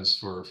Suspense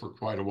for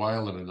quite a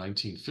while in the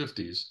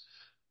 1950s.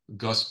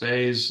 Gus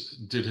Bays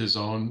did his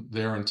own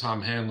there, and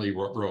Tom Hanley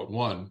wrote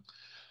one.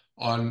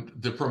 On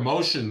the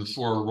promotion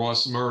for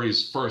Ross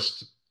Murray's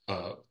first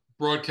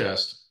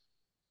broadcast,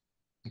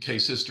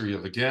 Case History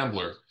of a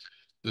Gambler,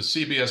 the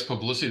CBS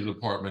publicity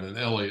department and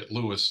Elliot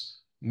Lewis,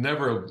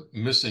 never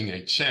missing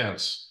a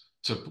chance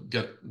to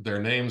get their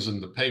names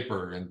in the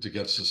paper and to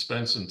get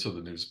Suspense into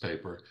the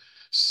newspaper,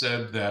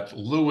 said that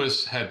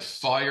Lewis had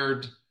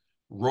fired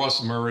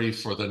Ross Murray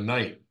for the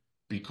night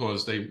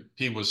because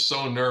he was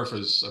so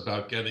nervous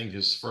about getting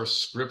his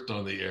first script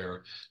on the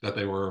air that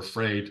they were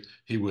afraid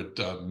he would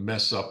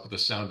mess up the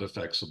sound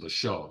effects of the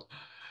show.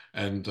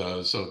 And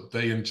so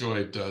they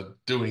enjoyed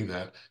doing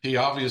that. He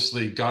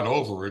obviously got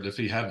over it if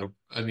he had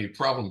any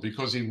problem,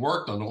 because he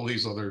worked on all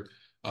these other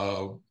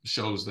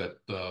shows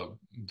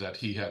that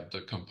he had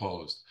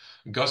composed.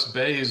 Gus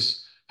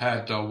Bays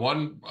had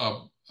one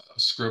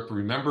script,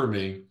 Remember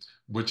Me,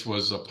 which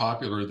was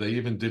popular. They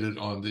even did it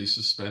on the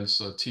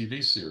Suspense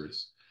TV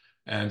series.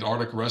 And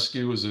Arctic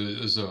Rescue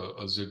is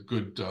a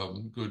good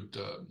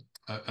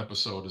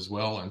episode as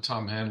well. And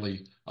Tom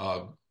Hanley,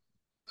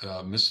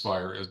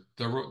 Misfire,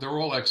 they're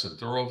all excellent.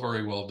 They're all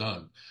very well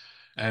done.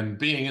 And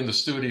being in the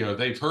studio,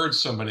 they've heard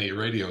so many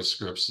radio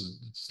scripts.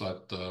 It's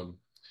that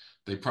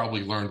they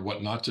probably learned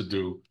what not to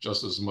do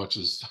just as much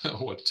as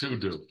what to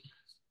do.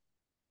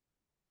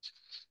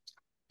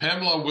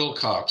 Pamela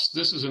Wilcox.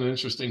 This is an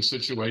interesting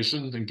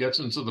situation and gets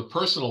into the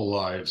personal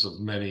lives of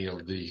many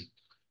of the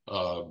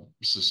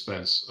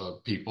Suspense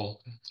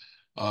people.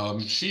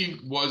 She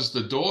was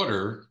the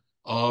daughter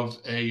of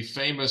a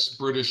famous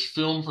British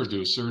film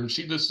producer, and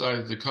she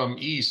decided to come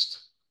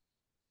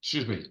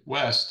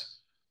west,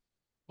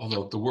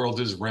 although the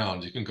world is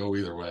round, you can go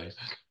either way,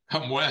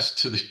 come west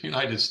to the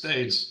United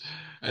States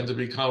and to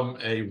become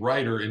a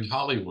writer in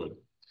Hollywood.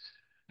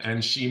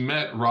 And she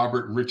met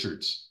Robert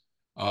Richards.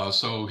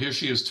 So here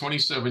she is,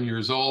 27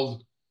 years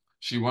old.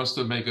 She wants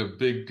to make a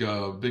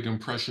big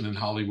impression in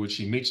Hollywood.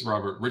 She meets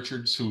Robert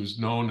Richards, who's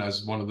known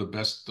as one of the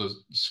best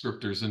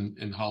scripters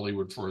in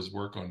Hollywood for his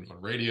work on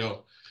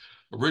radio.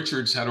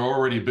 Richards had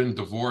already been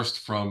divorced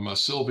from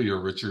Sylvia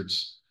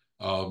Richards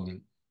a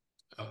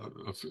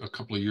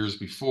couple of years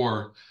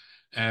before.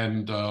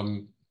 And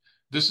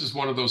this is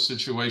one of those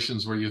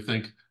situations where you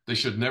think they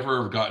should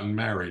never have gotten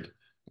married,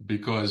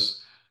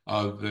 because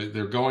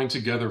they're going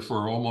together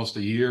for almost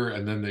a year,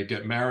 and then they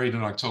get married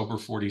in October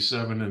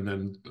 47, and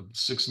then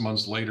 6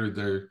 months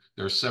later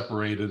they're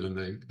separated,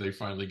 and they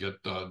finally get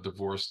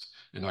divorced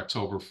in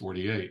October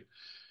 48.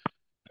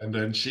 And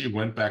then she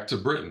went back to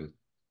Britain.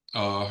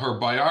 Her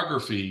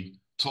biography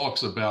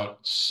talks about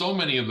so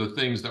many of the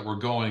things that were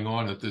going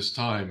on at this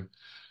time.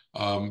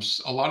 A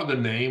lot of the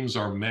names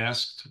are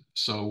masked,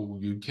 so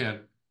you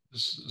can't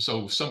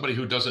so somebody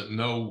who doesn't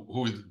know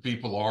who the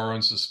people are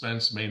on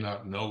Suspense may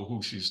not know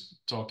who she's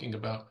talking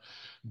about,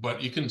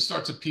 but you can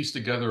start to piece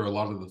together a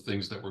lot of the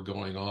things that were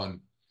going on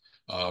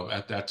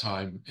at that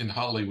time in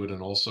Hollywood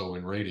and also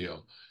in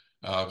radio.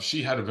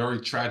 She had a very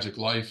tragic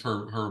life.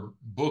 Her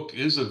book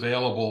is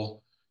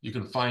available. You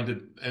can find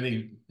it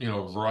any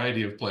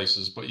variety of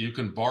places, but you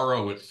can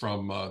borrow it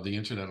from the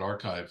Internet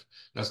Archive.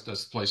 That's the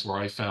place where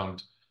I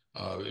found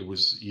it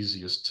was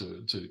easiest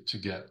to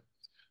get,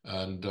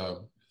 and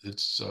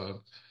it's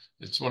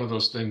one of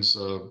those things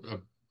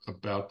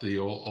about the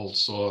old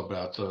saw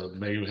about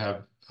may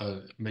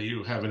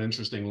you have an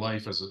interesting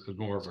life as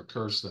more of a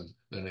curse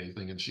than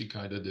anything, and she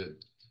kind of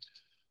did.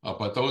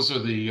 But those are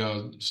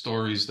the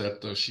stories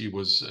that she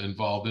was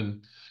involved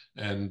in.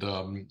 And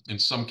in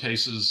some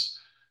cases,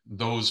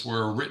 those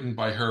were written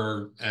by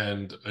her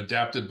and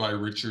adapted by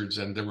Richards.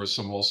 And there was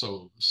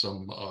also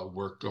some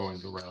work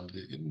going around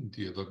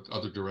the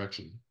other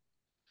direction.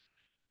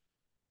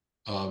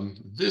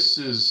 This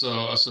is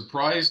a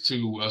surprise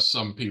to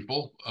some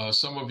people.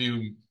 Some of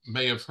you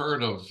may have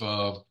heard of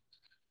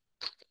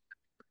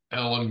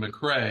Ellen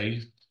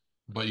McCrae,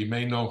 but you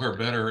may know her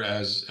better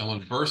as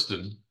Ellen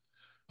Burstyn,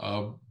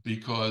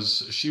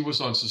 because she was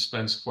on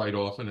Suspense quite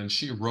often, and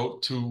she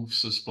wrote two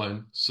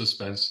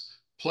suspense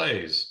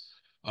plays.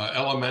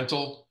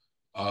 Elemental,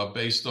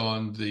 based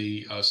on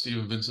the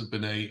Stephen Vincent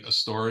Benet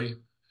story,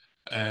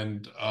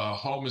 and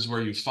Home is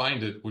Where You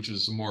Find It, which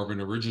is more of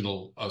an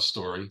original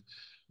story.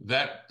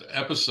 That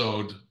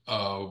episode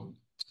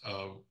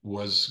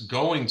was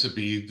going to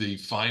be the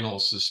final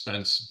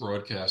Suspense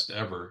broadcast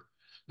ever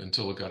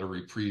until it got a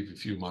reprieve a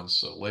few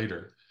months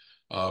later.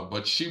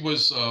 But she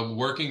was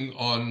working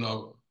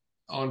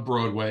on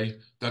Broadway.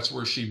 That's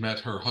where she met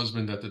her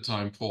husband at the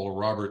time, Paul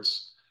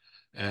Roberts,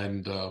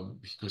 and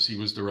because he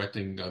was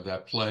directing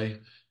that play.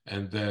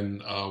 And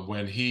then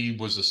when he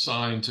was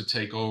assigned to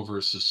take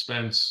over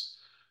Suspense,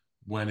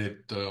 when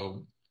it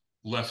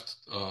left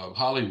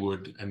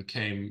Hollywood and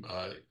came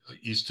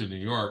east to New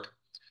York,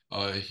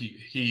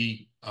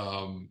 he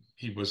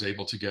was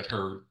able to get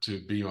her to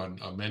be on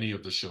many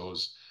of the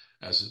shows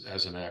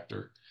as an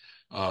actor.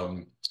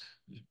 Um,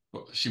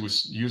 she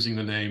was using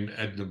the name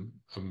Edna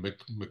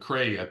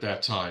McCrae at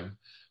that time.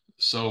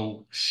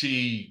 So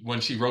when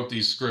she wrote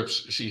these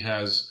scripts, she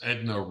has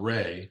Edna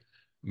Ray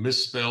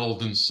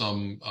misspelled in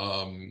some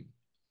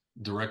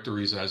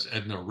directories as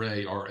Edna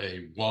Ray,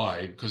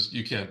 Ray, because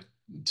you can't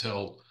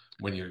tell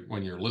when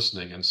you're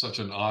listening, and such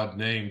an odd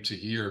name to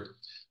hear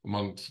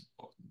among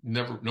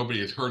nobody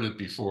had heard it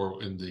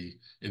before in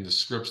the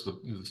scripts,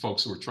 the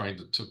folks who were trying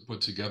to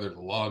put together the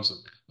logs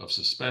of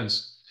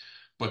Suspense.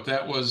 But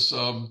that was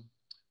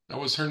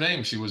her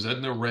name. She was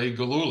Edna Ray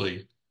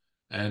Galuli,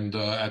 and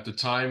at the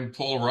time,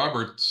 Paul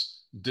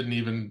Roberts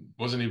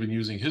wasn't even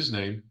using his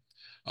name.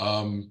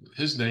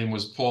 His name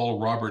was Paul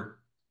Robert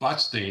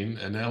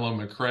Botstein, and Ella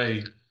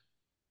McCrae,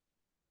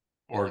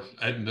 or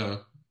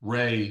Edna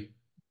Ray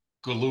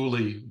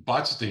Galuli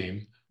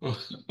Botstein,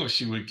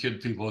 she would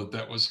kid people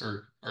that was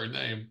her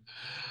name.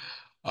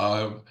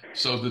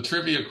 So the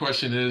trivia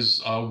question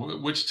is,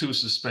 which two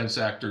Suspense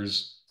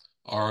actors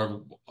are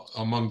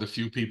among the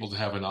few people to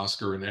have an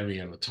Oscar, an Emmy,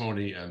 and a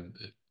Tony? And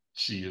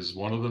she is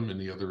one of them, and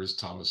the other is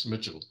Thomas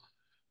Mitchell.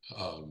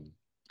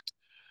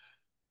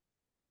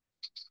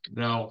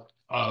 Now,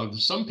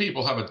 some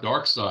people have a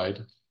dark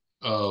side.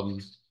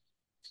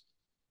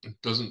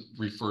 It doesn't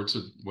refer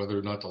to whether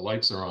or not the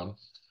lights are on.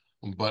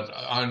 But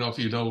I don't know if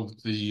you know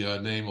the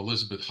name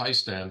Elizabeth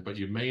Heistand, but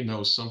you may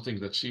know something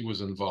that she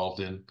was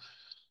involved in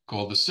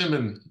called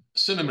the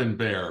Cinnamon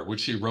Bear, which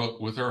she wrote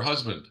with her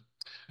husband.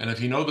 And if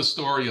you know the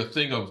story, A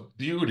Thing of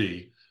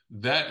Beauty,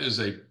 that is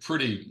a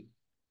pretty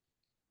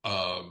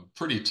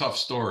tough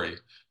story.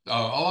 A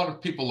lot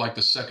of people like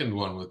the second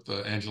one with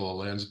Angela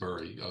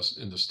Lansbury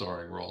in the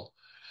starring role.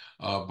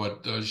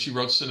 But she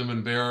wrote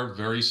Cinnamon Bear,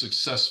 very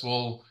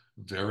successful,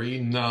 very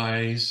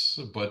nice,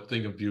 but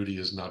Thing of Beauty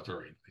is not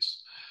very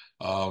nice.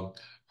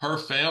 Her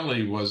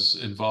family was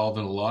involved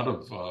in a lot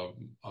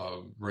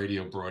of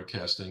radio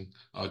broadcasting.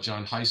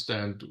 John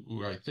Heistand,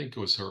 who I think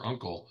was her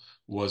uncle,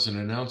 was an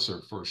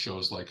announcer for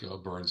shows like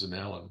Burns and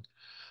Allen.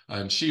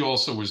 And she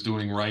also was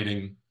doing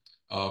writing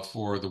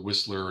for The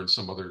Whistler and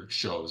some other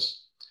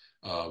shows.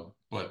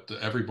 But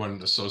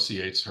everyone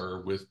associates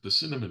her with the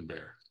Cinnamon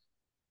Bear.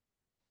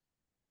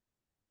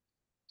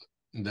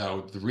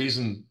 Now, the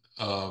reason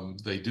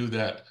they do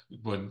that,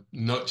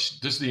 this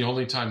is the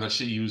only time that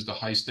she used the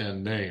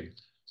Heistand name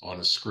on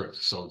a script,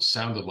 so it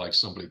sounded like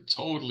somebody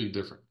totally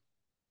different.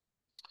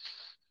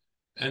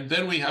 And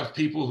then we have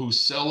people who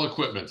sell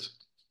equipment,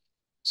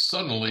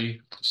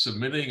 suddenly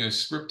submitting a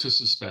script to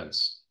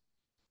Suspense.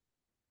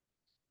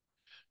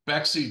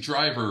 Backseat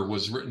Driver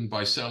was written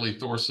by Sally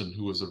Thorson,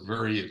 who was a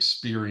very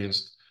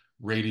experienced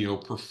radio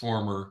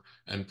performer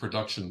and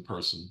production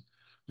person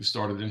who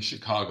started in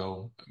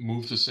Chicago,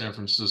 moved to San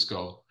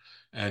Francisco,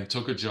 and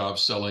took a job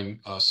selling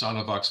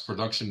Sonovox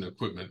production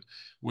equipment,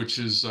 which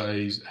has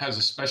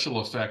a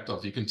special effect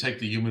of you can take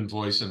the human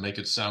voice and make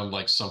it sound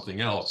like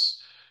something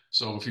else.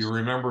 So if you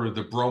remember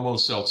the bromo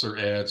seltzer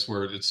ads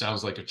where it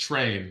sounds like a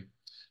train,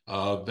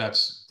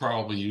 that's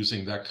probably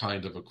using that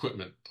kind of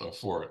equipment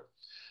for it.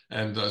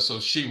 And so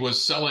she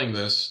was selling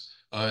this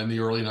in the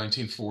early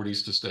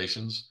 1940s to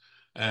stations.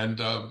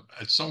 And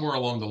somewhere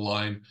along the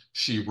line,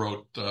 she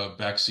wrote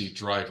Backseat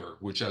Driver,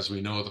 which, as we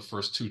know, the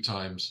first two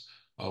times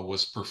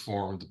was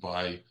performed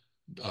by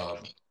uh,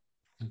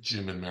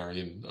 Jim and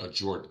Marion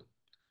Jordan.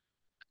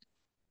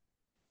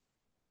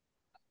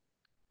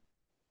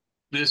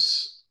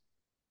 This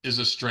is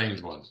a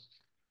strange one.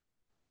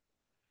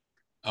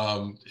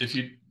 If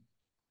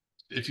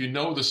you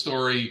know the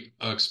story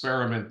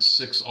Experiment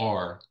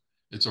 6R,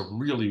 it's a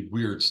really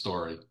weird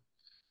story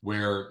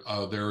where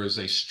there is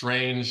a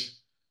strange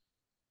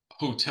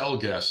hotel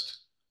guest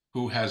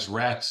who has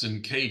rats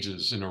in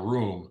cages in a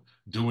room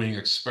doing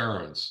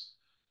experiments,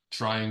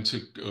 trying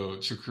to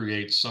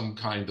create some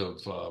kind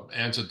of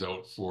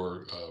antidote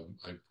for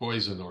a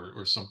poison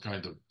or some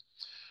kind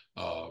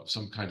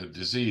of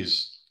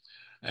disease.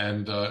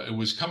 And it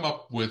was come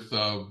up with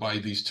by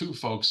these two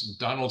folks,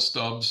 Donald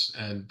Stubbs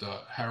and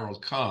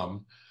Harold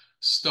Kamm.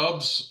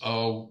 Stubbs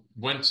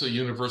went to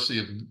University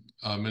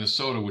of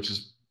Minnesota, which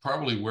is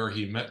probably where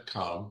he met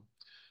Kamm.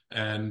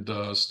 And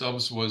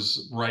Stubbs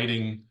was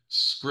writing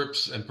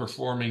scripts and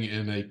performing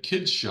in a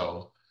kids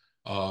show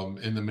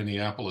in the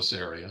Minneapolis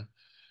area,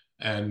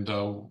 and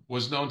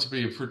was known to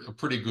be a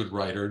pretty good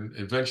writer. And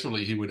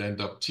eventually, he would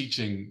end up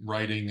teaching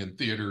writing and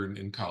theater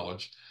in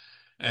college.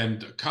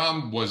 And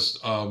Kamm was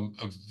a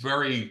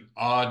very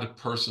odd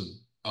person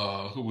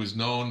who was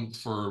known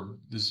for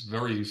this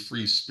very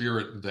free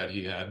spirit that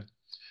he had.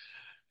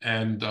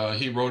 And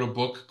he wrote a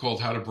book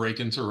called How to Break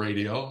into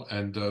Radio.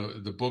 And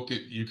the book,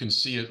 you can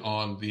see it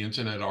on the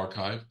Internet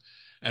Archive.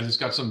 And it's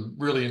got some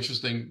really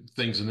interesting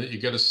things in it. You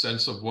get a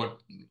sense of what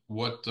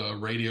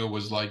radio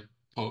was like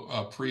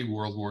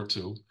pre-World War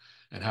II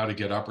and how to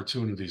get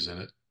opportunities in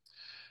it.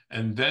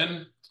 And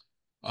then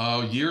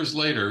years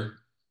later,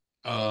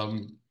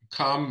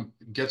 Com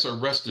gets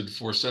arrested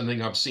for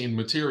sending obscene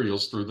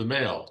materials through the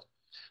mail.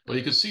 Well,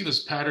 you can see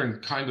this pattern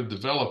kind of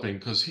developing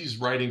because he's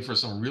writing for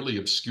some really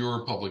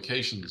obscure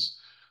publications,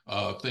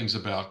 things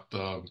about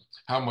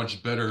how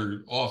much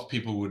better off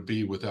people would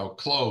be without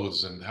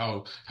clothes and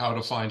how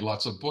to find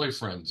lots of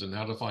boyfriends and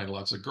how to find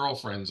lots of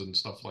girlfriends and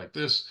stuff like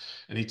this.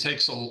 And he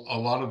takes a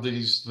lot of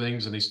these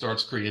things and he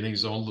starts creating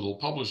his own little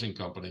publishing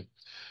company,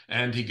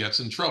 and he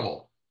gets in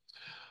trouble.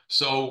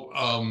 So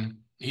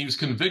he was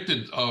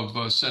convicted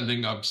of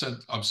sending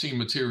obscene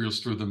materials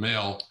through the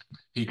mail.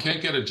 He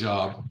can't get a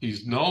job.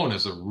 He's known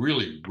as a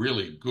really,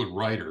 really good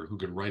writer who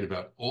could write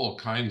about all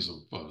kinds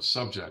of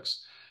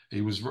subjects.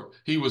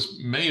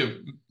 May have,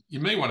 you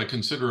may want to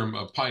consider him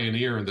a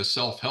pioneer in the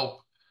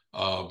self-help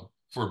uh,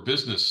 for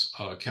business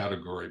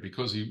category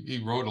because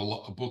he wrote a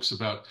lot of books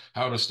about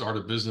how to start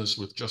a business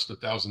with just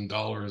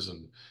 $1,000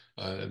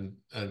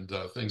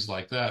 and things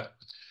like that.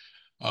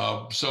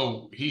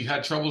 So he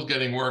had trouble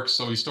getting work,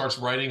 so he starts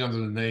writing under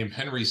the name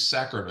Henry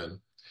Sackerman.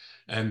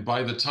 And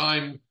by the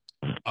time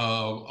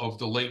of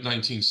the late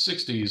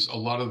 1960s, a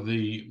lot of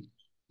the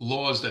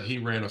laws that he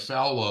ran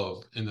afoul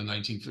of in the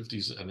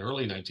 1950s and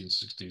early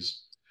 1960s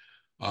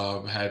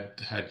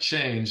had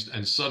changed,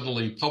 and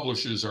suddenly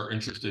publishers are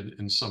interested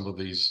in some of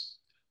these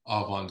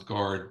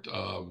avant-garde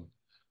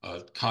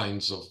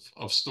kinds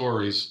of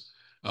stories,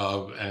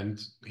 and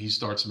he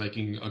starts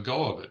making a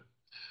go of it.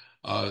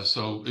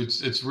 So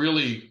it's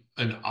really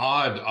an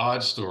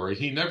odd story.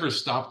 He never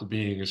stopped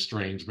being a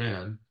strange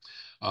man.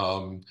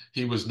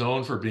 He was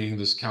known for being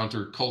this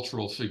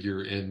countercultural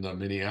figure in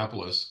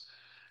Minneapolis,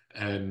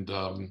 and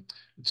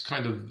it's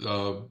kind of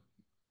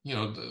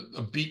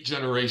a Beat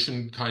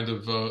Generation kind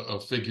of a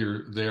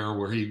figure there,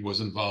 where he was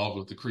involved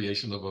with the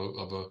creation of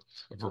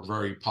a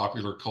very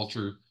popular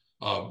culture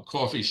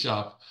coffee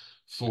shop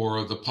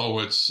for the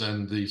poets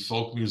and the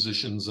folk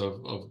musicians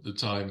of the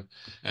time.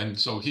 And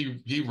so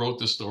he wrote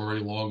the story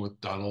along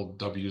with Donald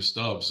W.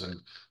 Stubbs. And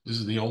this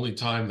is the only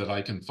time that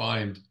I can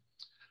find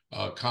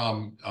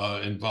Com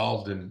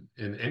involved in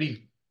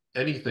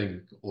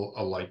anything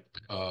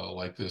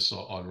like this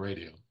on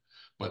radio.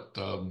 But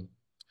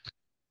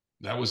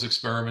that was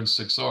Experiment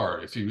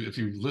 6R. If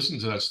you listen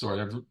to that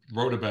story, I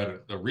wrote about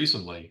it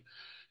recently.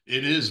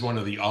 It is one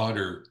of the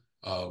odder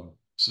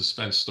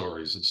suspense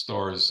stories. It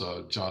stars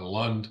John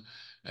Lund,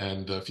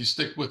 and if you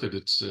stick with it,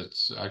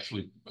 it's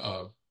actually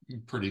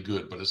pretty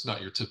good. But it's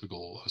not your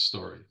typical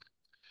story.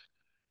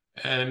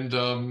 And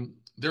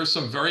there's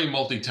some very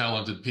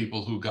multi-talented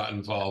people who got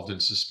involved in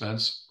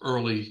suspense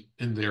early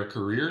in their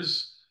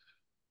careers,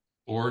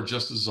 or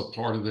just as a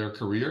part of their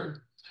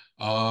career.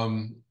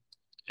 Um,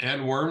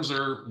 Ann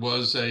Wormser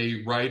was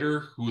a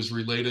writer who was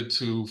related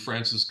to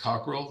Francis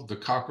Cockrell. The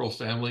Cockrell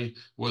family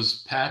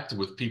was packed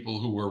with people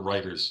who were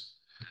writers.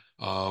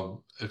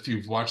 If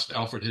you've watched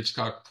Alfred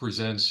Hitchcock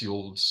Presents,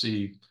 you'll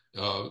see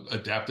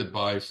adapted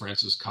by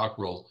Francis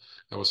Cockrell.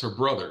 That was her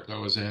brother. That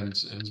was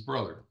Ann's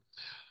brother.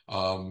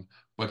 Um,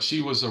 but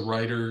she was a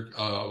writer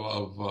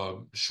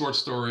of short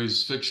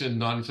stories, fiction,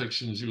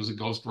 nonfiction. She was a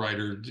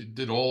ghostwriter,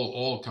 did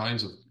all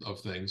kinds of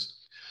things.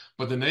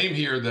 But the name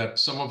here that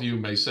some of you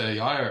may say,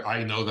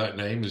 I know that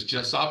name, is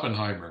Jess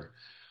Oppenheimer,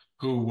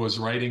 who was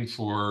writing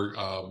for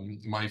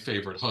My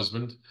Favorite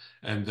Husband,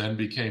 and then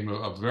became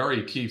a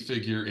very key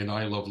figure in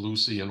I Love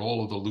Lucy and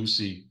all of the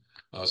Lucy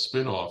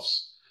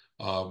spin-offs.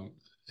 Um,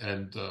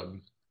 and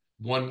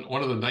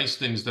one of the nice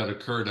things that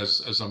occurred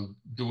as I'm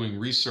doing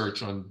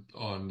research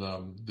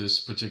on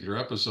this particular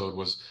episode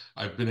was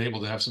I've been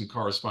able to have some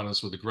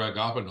correspondence with Greg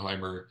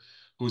Oppenheimer,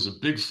 who's a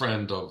big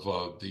friend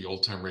of the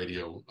old time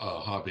radio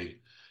hobby,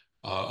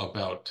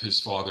 about his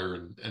father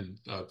and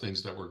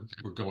things that were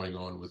going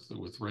on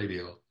with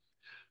radio.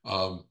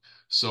 Um,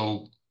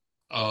 so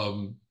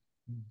um,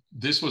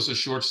 this was a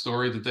short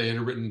story that they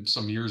had written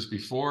some years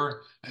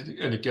before, and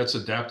it gets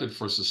adapted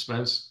for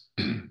Suspense.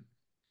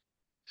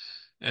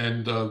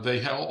 And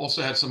they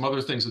also had some other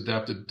things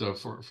adapted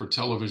for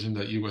television.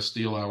 That U.S.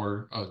 Steel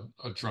Hour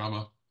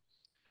drama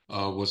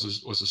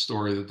was a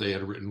story that they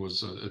had written,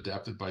 was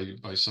adapted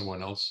by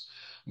someone else.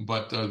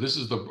 But this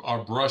is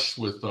our brush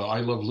with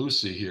I Love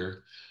Lucy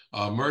here.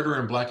 Murder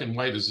in Black and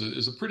White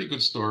is a pretty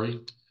good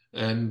story,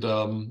 and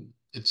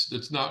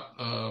it's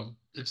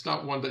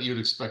not one that you'd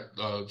expect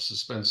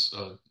Suspense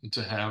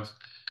to have.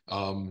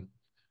 Um,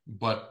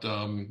 but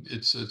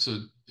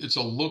it's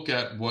a look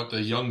at what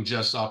a young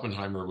Jess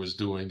Oppenheimer was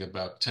doing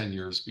about 10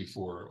 years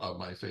before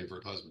My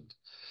Favorite Husband.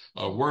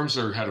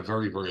 Wormser had a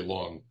very, very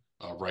long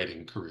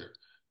writing career.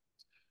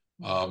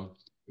 Um,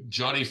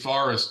 Johnny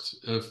Forrest,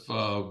 if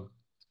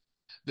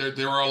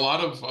there are a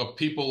lot of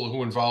people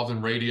who involved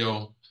in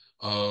radio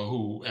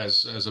who,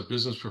 as a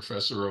business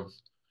professor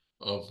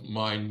of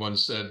mine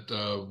once said,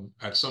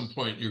 at some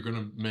point you're going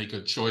to make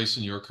a choice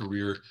in your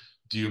career.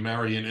 Do you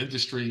marry an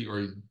industry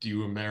or do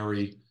you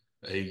marry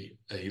a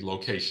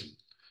location?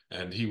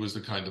 And he was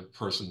the kind of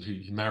person who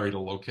married a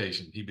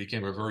location. He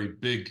became a very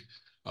big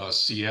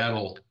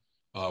Seattle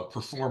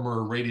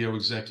performer, radio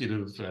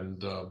executive,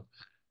 and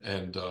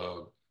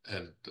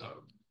and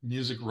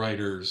music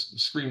writers,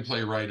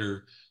 screenplay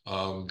writer,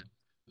 um,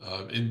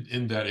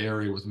 in that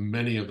area with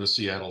many of the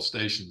Seattle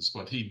stations.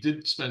 But he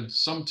did spend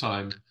some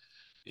time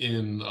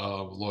in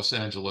Los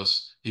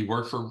Angeles. He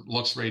worked for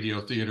Lux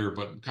Radio Theater,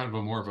 but kind of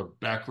a more of a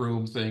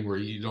backroom thing where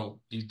he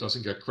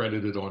doesn't get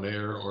credited on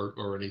air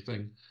or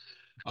anything.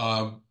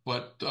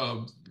 But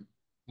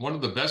one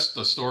of the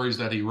best stories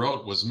that he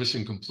wrote was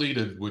Mission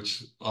Completed,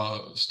 which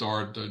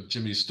starred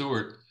Jimmy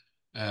Stewart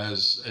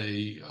as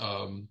a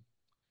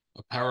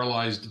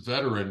paralyzed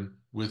veteran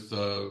with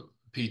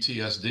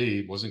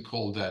PTSD. Wasn't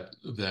called that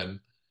then,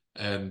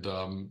 and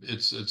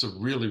it's a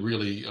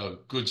really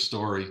good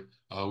story.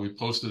 We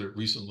posted it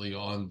recently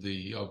on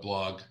the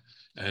blog,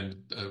 and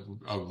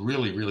a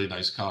really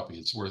nice copy.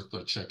 It's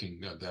worth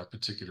checking that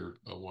particular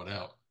one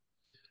out.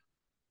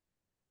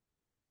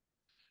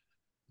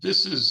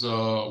 This is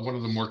one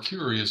of the more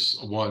curious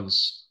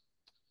ones.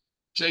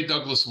 J.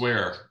 Douglas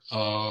Ware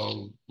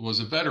was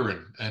a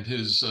veteran, and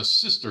his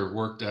sister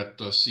worked at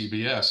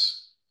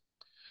CBS.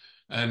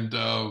 And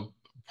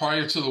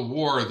prior to the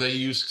war, they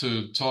used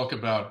to talk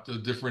about the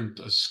different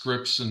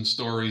scripts and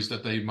stories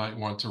that they might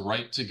want to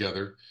write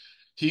together.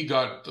 He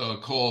got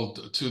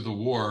called to the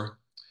war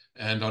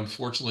and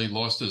unfortunately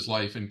lost his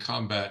life in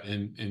combat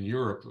in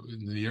Europe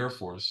in the Air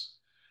Force.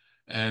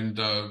 And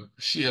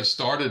she had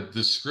started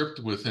this script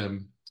with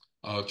him,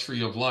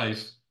 Tree of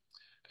Life,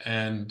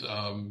 and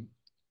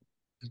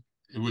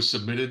it was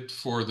submitted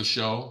for the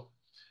show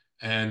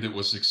and it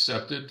was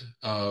accepted.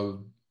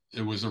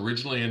 It was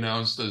originally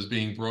announced as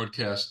being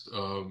broadcast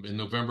in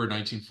November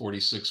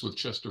 1946 with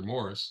Chester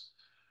Morris,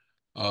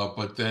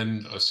 but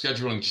then a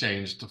scheduling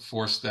changed to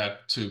force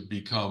that to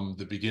become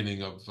the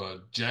beginning of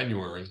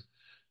January.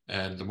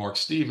 And Mark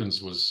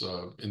Stevens was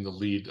in the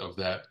lead of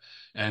that.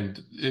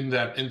 And in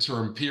that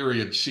interim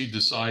period, she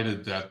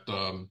decided that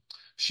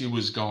she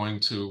was going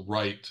to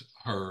write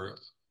her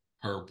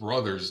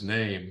brother's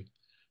name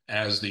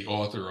as the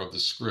author of the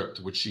script,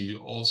 which she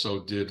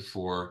also did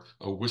for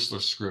a Whistler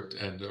script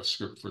and a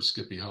script for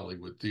Skippy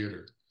Hollywood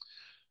Theater.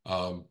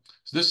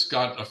 This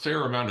got a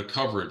fair amount of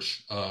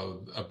coverage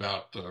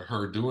about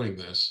her doing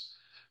this.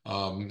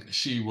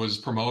 She was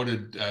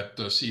promoted at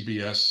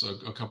CBS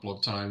a couple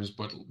of times,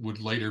 but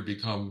would later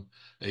become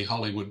a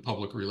Hollywood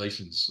public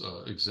relations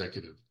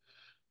executive.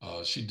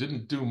 She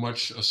didn't do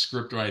much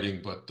script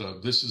writing, but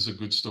this is a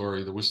good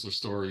story. The Whistler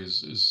story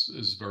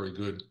is very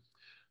good.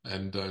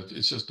 And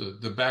it's just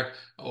the back.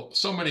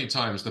 So many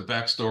times the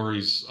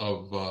backstories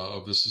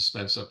of the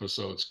Suspense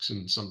episodes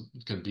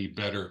can be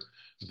better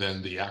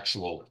than the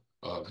actual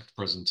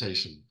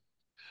presentation.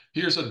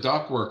 Here's a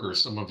dock worker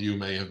some of you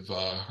may have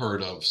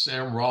heard of,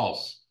 Sam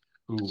Rolfe,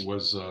 who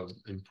was an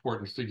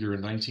important figure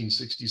in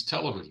 1960s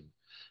television.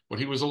 But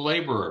he was a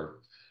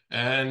laborer,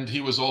 and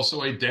he was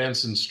also a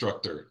dance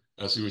instructor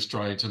as he was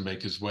trying to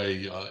make his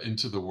way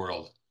into the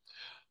world.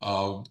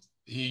 Uh,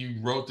 he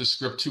wrote the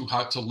script Too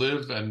Hot to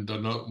Live and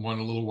one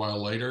a little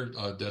while later,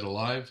 Dead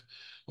Alive.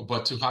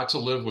 But Too Hot to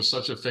Live was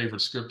such a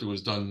favorite script, it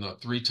was done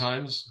 3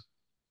 times.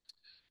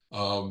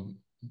 Um,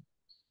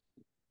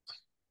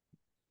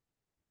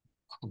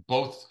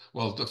 both,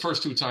 well, the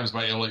first two times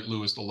by Elliot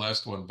Lewis, the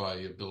last one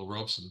by Bill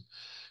Robeson.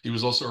 He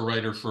was also a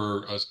writer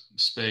for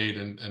Spade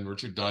and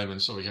Richard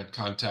Diamond, so he had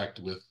contact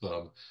with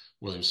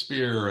William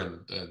Spear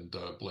and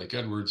Blake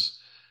Edwards.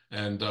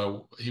 And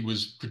he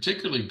was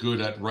particularly good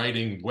at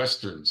writing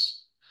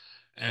Westerns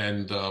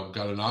and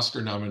got an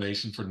Oscar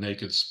nomination for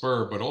Naked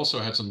Spur, but also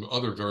had some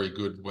other very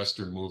good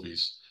Western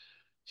movies.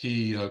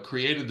 He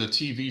created the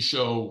TV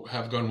show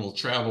Have Gun Will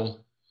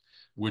Travel,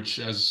 which,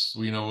 as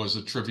we know, is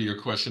a trivia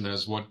question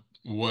as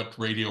what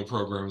radio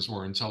programs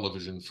were in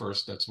television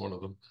first. That's one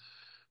of them.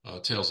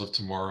 Tales of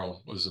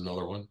Tomorrow was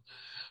another one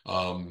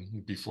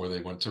before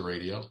they went to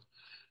radio.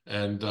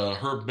 And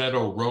Herb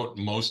Meadow wrote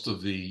most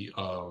of the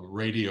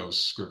radio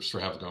scripts for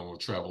Have Gone Will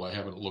Travel. I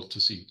haven't looked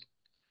to see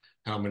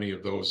how many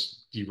of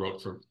those he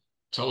wrote for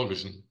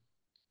television.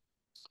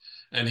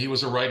 And he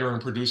was a writer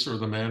and producer of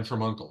The Man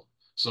from U.N.C.L.E.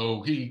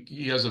 So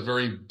he has a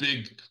very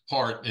big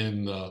part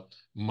in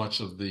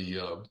much of the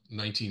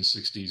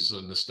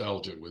 1960s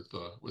nostalgia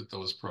with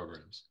those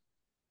programs.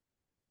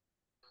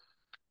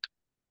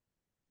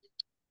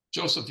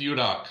 Joseph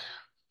Udock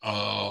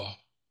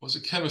was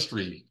a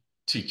chemistry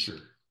teacher,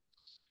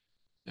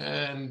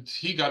 and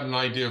he got an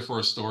idea for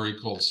a story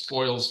called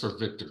Spoils for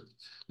Victor.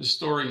 This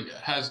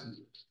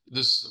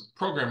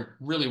program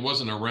really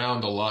wasn't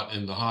around a lot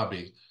in the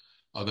hobby.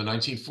 The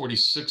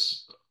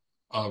 1946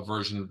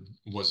 version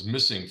was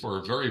missing for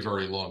a very,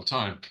 very long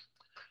time.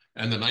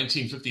 And the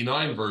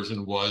 1959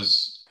 version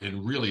was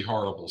in really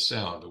horrible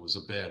sound. It was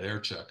a bad air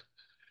check.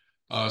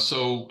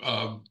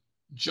 So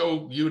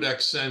Joe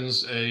Udock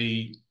sends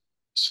a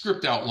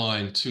script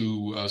outline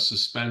to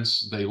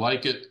Suspense. They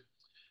like it.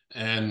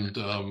 And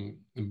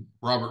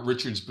Robert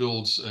Richards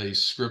builds a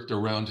script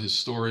around his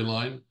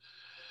storyline.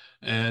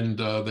 And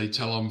they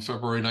tell him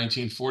February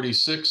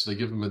 1946. They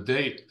give him a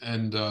date,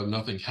 and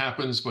nothing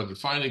happens. But it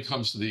finally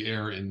comes to the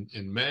air in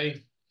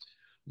May.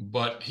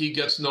 But he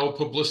gets no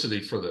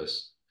publicity for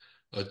this.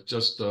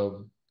 Just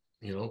you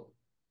know,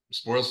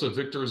 Spoils for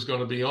Victor is going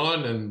to be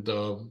on,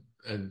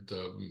 and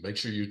make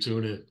sure you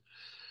tune in.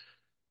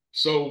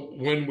 So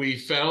when we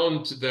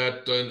found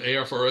that an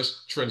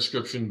AFRS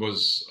transcription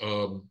was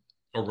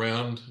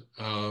around,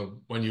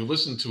 when you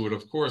listen to it,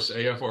 of course,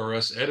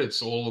 AFRS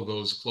edits all of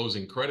those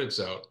closing credits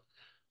out.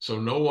 So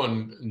no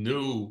one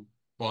knew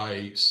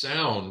by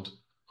sound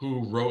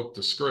who wrote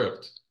the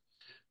script.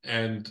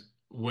 And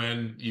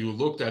when you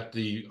looked at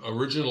the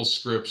original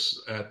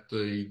scripts at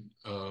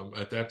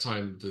that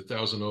time, the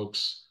Thousand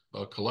Oaks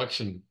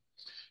collection,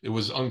 it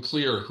was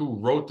unclear who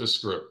wrote the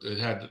script. It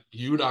had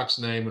Udock's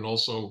name and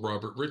also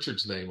Robert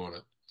Richards' name on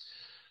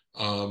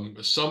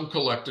it. Some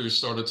collectors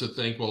started to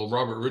think, well,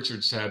 Robert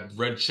Richards had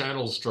Red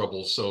Channels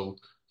trouble,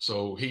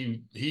 so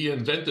he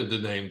invented the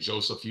name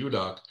Joseph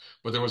Udock,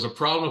 but there was a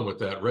problem with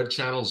that. Red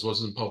Channels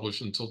wasn't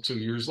published until 2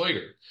 years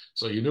later,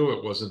 so you knew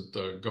it wasn't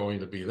going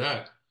to be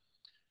that.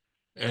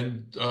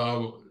 And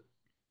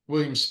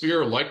William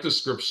Spear liked the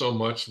script so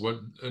much.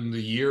 In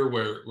the year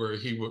where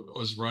he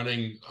was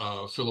running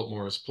Philip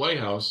Morris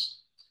Playhouse,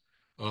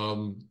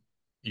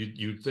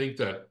 you'd think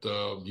that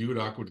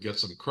Udock would get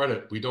some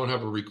credit. We don't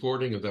have a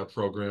recording of that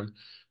program,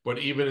 but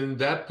even in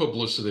that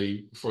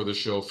publicity for the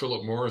show,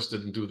 Philip Morris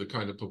didn't do the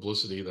kind of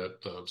publicity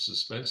that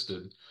Suspense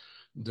did.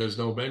 There's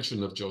no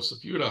mention of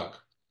Joseph Udock.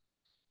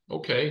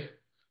 Okay,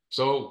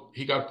 so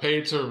he got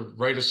paid to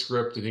write a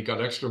script, and he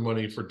got extra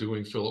money for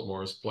doing Philip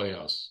Morris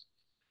Playhouse.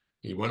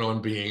 He went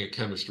on being a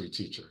chemistry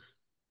teacher.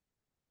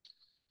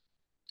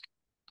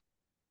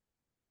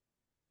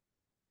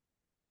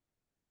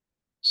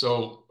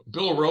 So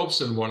Bill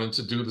Robeson wanted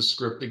to do the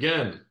script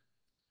again.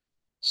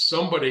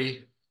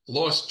 Somebody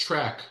lost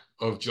track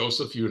of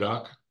Joseph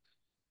Udock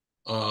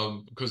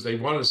because they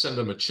wanted to send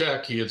him a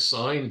check. He had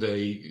signed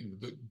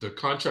the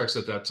contracts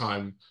at that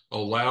time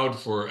allowed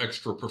for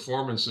extra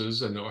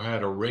performances and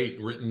had a rate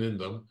written in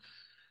them.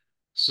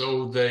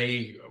 So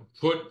they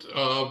put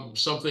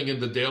something in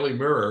the Daily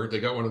Mirror. They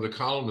got one of the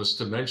columnists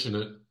to mention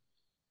it,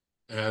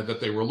 that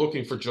they were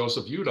looking for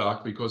Joseph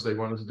Udock because they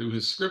wanted to do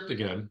his script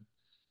again,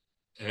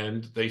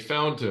 and they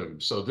found him.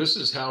 So this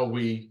is how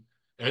we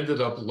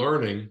ended up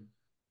learning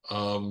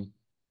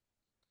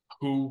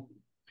who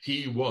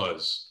he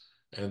was,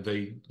 and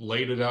they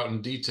laid it out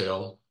in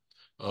detail.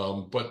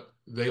 But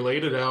they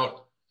laid it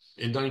out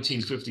in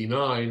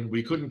 1959.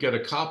 We couldn't get a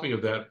copy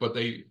of that, but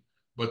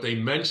they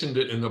mentioned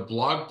it in the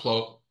blog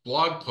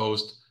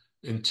post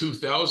in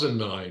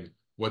 2009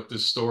 what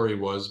this story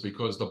was,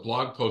 because the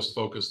blog post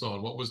focused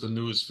on what was the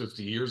news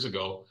 50 years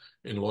ago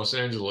in Los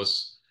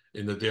Angeles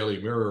in the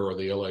Daily Mirror or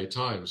the LA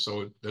Times.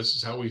 So this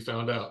is how we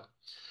found out.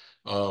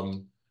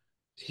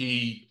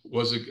 He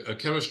was a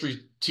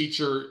chemistry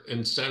teacher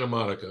in Santa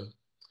Monica,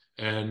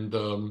 and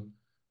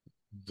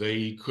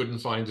they couldn't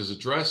find his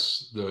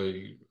address.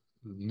 The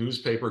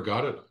newspaper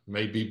got it,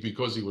 maybe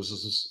because he was a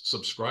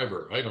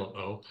subscriber, I don't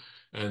know.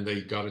 And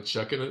they got a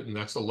check in it, and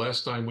that's the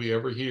last time we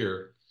ever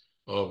hear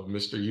of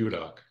Mr.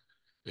 Udock,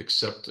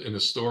 except in a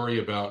story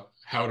about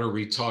how to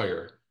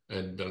retire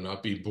and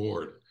not be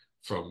bored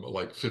from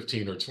like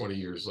 15 or 20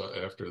 years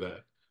after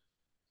that.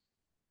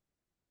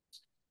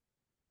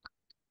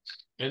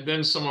 And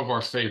then some of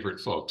our favorite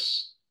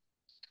folks,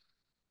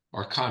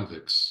 our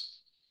convicts,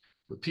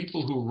 the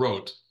people who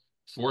wrote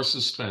for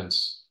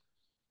Suspense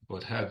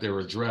but had their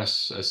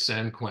address as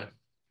San Quentin.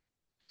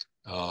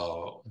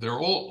 They're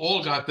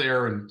all got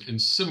there in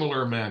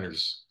similar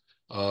manners.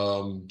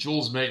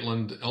 Jules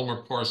Maitland,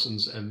 Elmer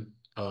Parsons, and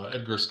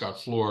Edgar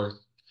Scott Floor.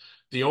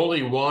 The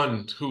only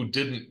one who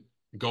didn't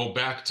go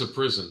back to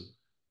prison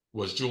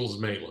was Jules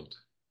Maitland.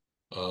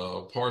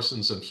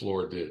 Parsons and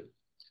Floor did.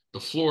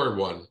 The Floor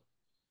one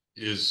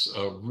is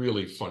a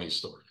really funny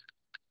story.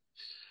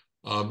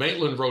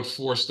 Maitland wrote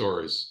 4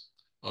 stories.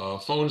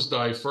 Phones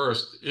Die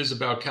First is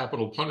about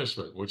capital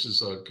punishment, which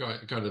is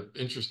kind of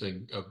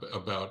interesting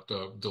about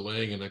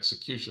delaying an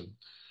execution.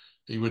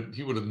 He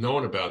would have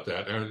known about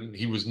that, and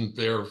he wasn't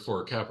there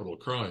for a capital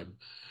crime,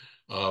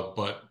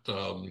 but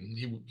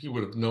he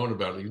would have known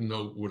about it, even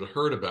though would have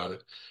heard about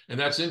it. And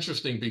that's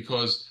interesting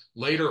because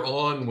later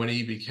on, when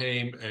he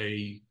became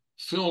a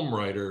film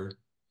writer,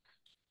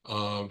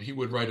 he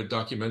would write a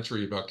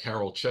documentary about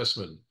Carol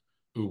Chessman,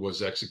 who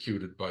was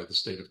executed by the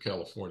state of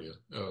California.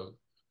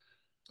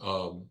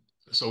 Um,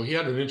 so he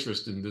had an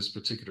interest in this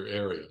particular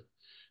area.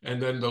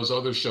 And then those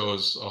other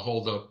shows,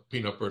 Hold Up,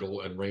 Peanut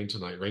Brittle, and Rain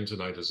Tonight. Rain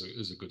Tonight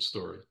is a good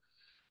story.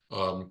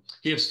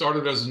 He had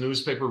started as a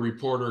newspaper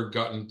reporter,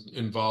 gotten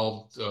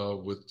involved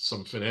with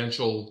some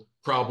financial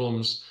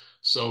problems.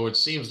 So it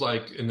seems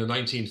like in the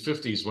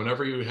 1950s,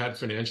 whenever you had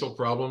financial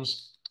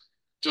problems,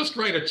 just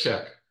write a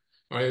check.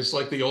 Right? It's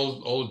like the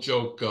old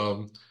joke.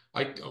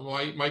 My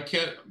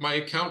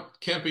account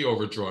can't be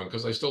overdrawn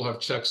because I still have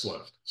checks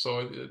left. So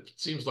it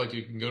seems like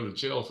you can go to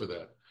jail for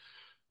that.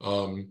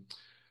 Um,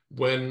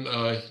 when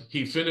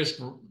he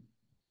finished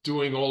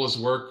doing all his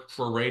work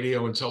for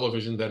radio and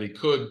television that he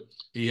could,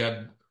 he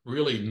had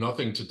really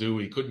nothing to do.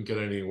 He couldn't get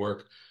any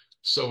work.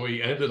 So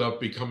he ended up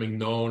becoming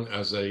known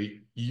as a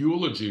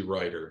eulogy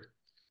writer.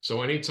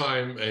 So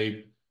anytime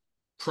a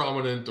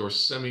prominent or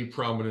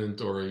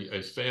semi-prominent or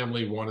a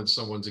family wanted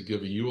someone to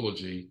give a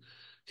eulogy,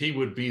 he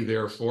would be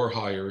there for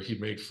hire. He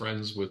made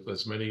friends with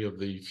as many of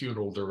the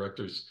funeral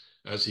directors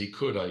as he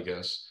could, I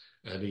guess,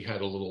 and he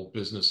had a little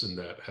business in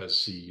that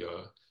as he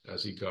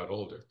got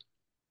older.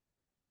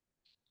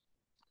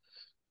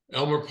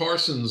 Elmer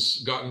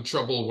Parsons got in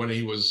trouble when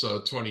he was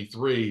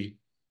 23,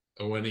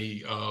 when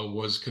he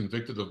was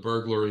convicted of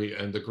burglary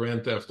and the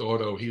grand theft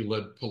auto. He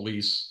led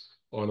police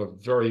on a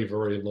very,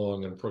 very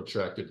long and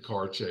protracted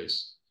car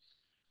chase.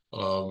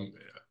 Um,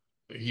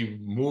 he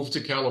moved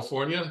to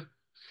California,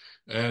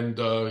 and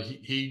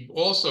he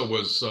also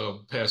was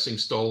passing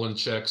stolen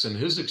checks. And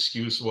his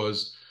excuse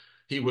was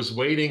he was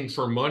waiting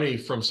for money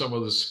from some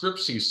of the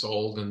scripts he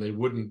sold, and they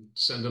wouldn't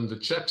send him the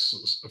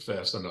checks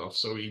fast enough.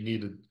 So he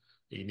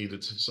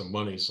needed some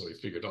money. So he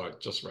figured, oh, I'd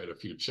just write a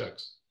few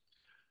checks.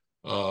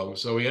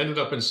 So he ended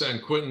up in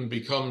San Quentin,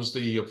 becomes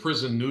the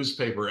prison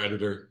newspaper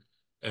editor.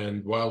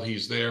 And while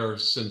he's there,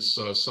 since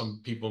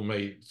some people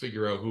may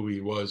figure out who he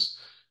was,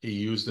 he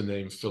used the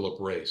name Philip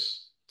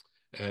Race.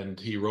 And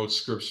he wrote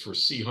scripts for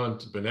Sea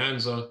Hunt,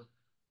 Bonanza,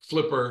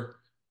 Flipper,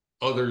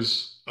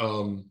 others.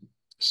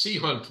 Sea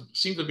Hunt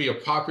seemed to be a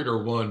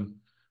popular one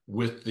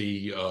with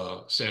the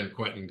San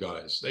Quentin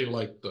guys. They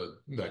liked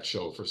that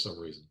show for some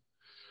reason.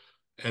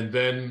 And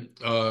then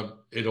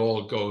it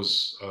all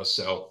goes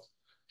south.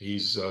 He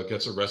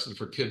gets arrested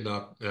for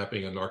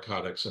kidnapping and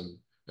narcotics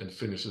and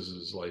finishes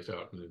his life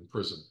out in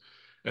prison.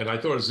 And I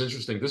thought it was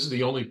interesting. This is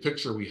the only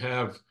picture we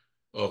have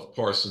of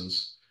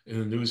Parsons in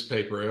the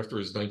newspaper after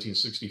his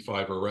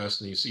 1965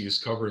 arrest, and you see he's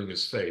covering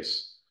his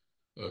face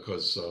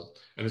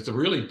and it's a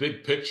really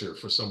big picture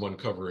for someone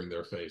covering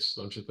their face,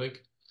 don't you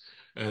think?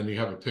 And you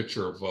have a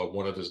picture of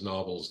one of his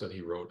novels that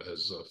he wrote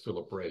as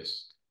Philip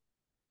Race.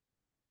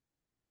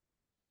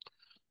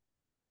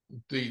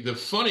 The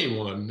funny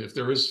one, if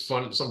there is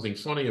something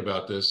funny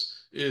about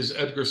this, is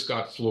Edgar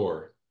Scott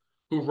Floor,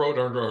 who wrote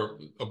under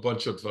a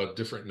bunch of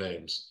different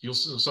names. You'll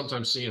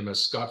sometimes see him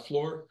as Scott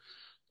Floor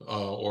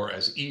or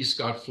as E.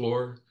 Scott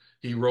Floor.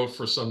 He wrote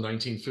for some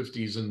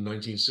 1950s and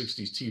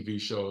 1960s TV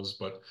shows,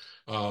 but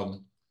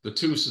the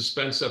 2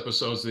 Suspense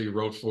episodes that he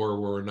wrote for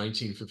were in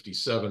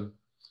 1957.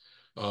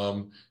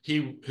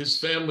 His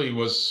family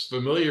was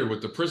familiar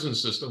with the prison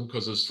system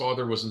because his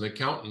father was an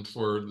accountant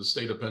for the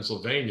state of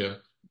Pennsylvania,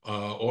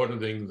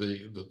 auditing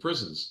the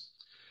prisons.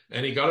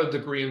 And he got a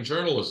degree in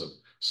journalism.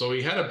 So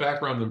he had a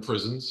background in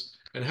prisons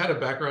and had a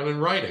background in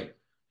writing.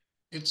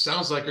 It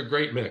sounds like a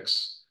great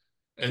mix.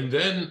 And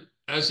then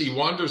as he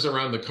wanders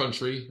around the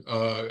country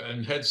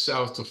and heads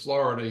south to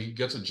Florida, he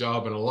gets a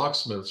job in a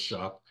locksmith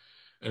shop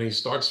and he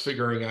starts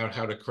figuring out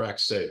how to crack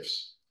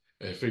safes.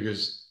 And he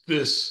figures,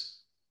 this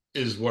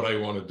is what I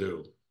want to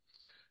do.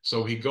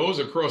 So he goes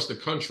across the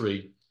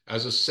country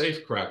as a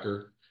safe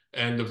cracker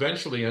and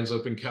eventually ends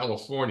up in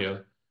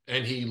California.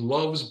 And he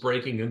loves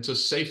breaking into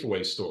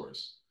Safeway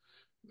stores.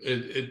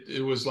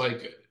 It was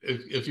like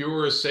if you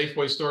were a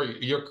Safeway store,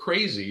 you're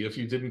crazy if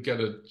you didn't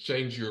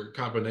change your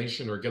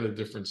combination or get a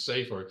different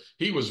safe. Or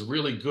he was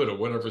really good at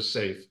whatever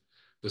safe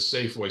the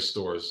Safeway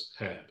stores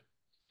had.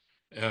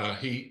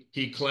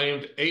 He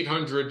claimed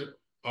 800,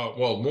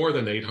 well, more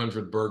than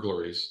 800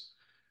 burglaries.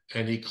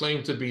 and he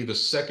claimed to be the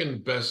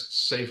second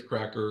best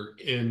safecracker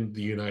in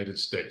the United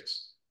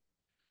States.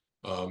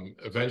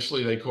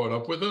 Eventually, they caught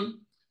up with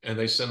him and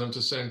they sent him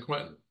to San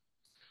Quentin.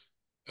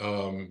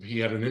 He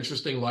had an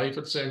interesting life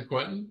at San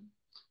Quentin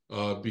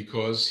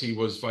because he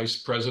was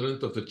vice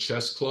president of the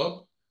chess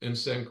club in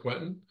San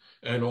Quentin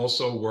and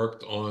also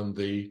worked on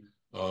the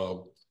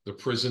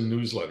prison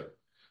newsletter.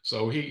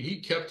 So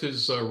he kept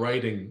his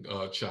writing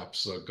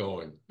chops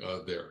going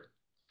there.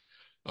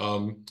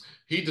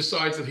 He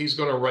decides that he's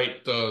going to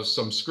write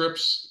some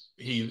scripts.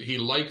 He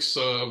likes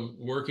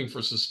working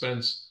for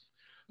Suspense,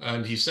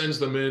 and he sends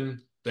them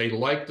in. They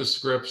like the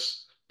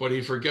scripts, but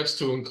he forgets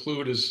to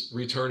include his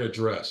return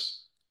address.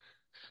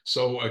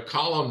 So a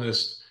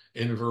columnist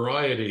in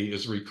Variety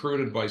is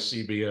recruited by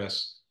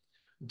CBS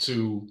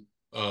to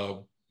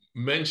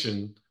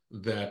mention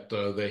that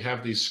they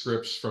have these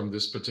scripts from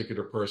this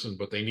particular person,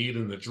 but they need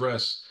an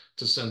address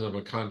to send them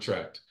a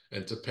contract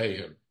and to pay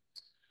him.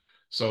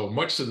 So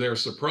much to their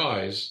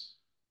surprise,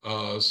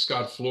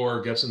 Scott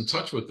Floor gets in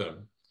touch with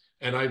them.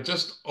 And I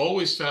just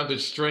always found it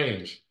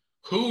strange.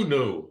 Who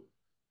knew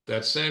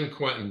that San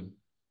Quentin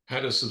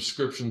had a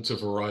subscription to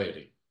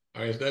Variety?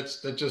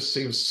 That just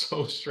seems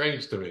so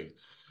strange to me.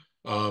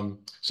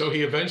 So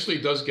he eventually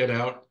does get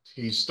out.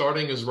 He's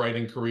starting his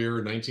writing career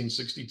in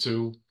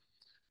 1962,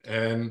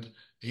 and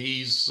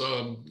he's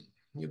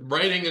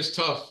writing is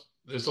tough.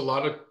 There's a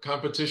lot of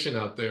competition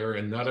out there,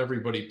 and not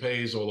everybody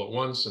pays all at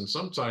once. And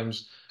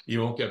sometimes you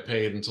won't get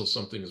paid until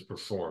something is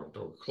performed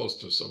or close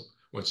to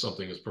when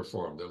something is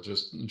performed. They'll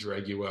just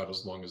drag you out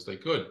as long as they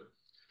could.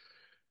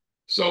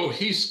 So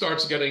he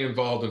starts getting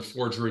involved in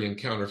forgery and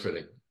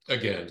counterfeiting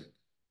again.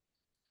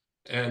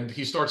 And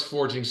he starts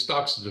forging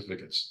stock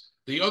certificates.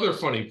 The other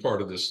funny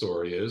part of this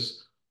story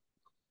is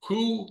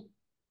who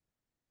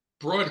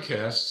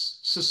broadcasts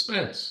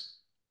Suspense?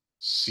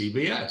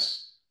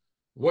 CBS.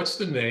 What's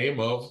the name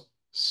of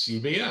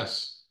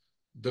CBS?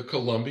 The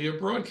Columbia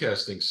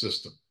Broadcasting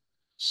System.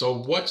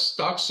 So what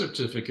stock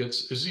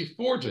certificates is he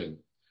forging?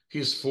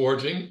 He's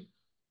forging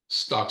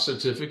stock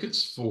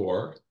certificates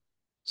for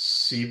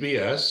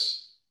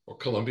CBS or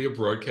Columbia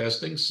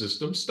Broadcasting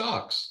System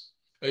stocks.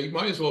 He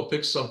might as well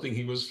pick something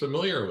he was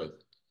familiar with.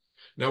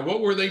 Now,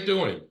 what were they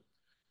doing?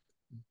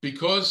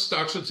 Because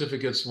stock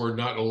certificates were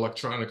not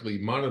electronically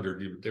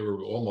monitored, they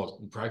were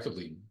almost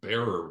practically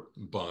bearer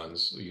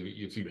bonds.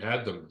 If you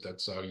had them,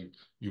 that's how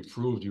you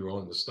proved you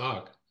owned the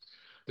stock.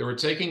 They were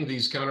taking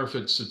these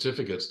counterfeit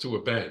certificates to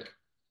a bank,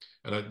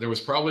 and there was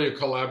probably a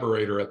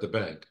collaborator at the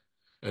bank,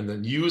 and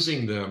then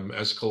using them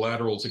as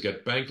collateral to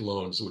get bank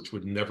loans, which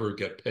would never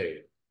get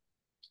paid.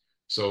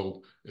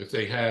 So if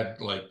they had,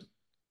 like,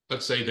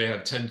 let's say they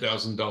had $10,000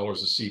 of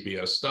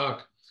CBS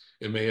stock,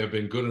 it may have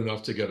been good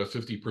enough to get a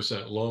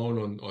 50%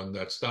 loan on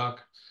that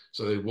stock.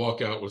 So they'd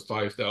walk out with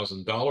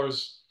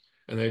 $5,000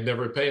 and they'd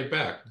never pay it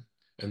back.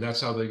 And that's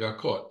how they got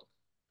caught.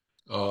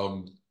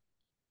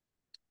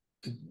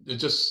 It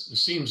just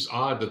seems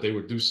odd that they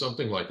would do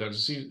something like that.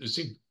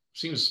 It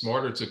seems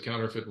smarter to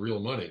counterfeit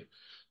real money.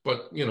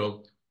 But,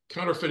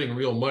 counterfeiting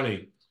real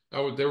money,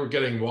 they were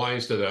getting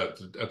wise to that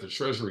at the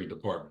Treasury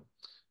Department.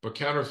 But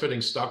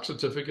counterfeiting stock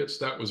certificates,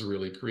 that was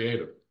really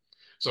creative.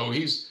 So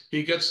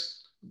he gets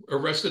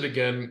arrested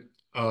again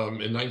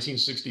in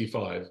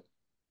 1965,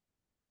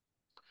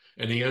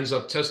 and he ends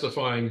up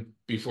testifying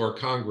before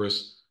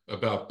Congress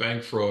about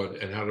bank fraud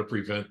and how to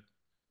prevent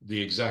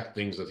the exact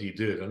things that he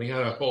did. And he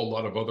had a whole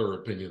lot of other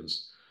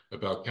opinions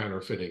about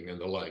counterfeiting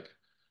and the like.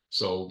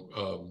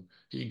 So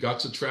he got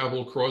to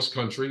travel cross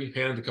country,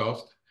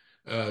 handcuffed,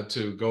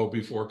 to go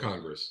before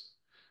Congress.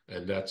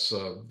 And that's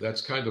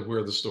kind of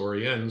where the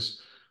story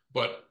ends.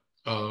 But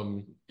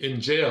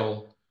in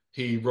jail,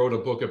 he wrote a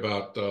book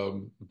about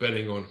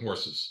betting on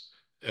horses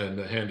and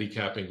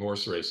handicapping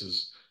horse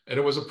races. And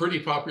it was a pretty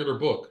popular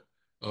book.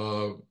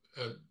 And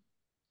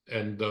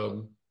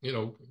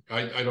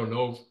I don't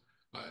know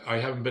I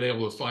haven't been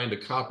able to find a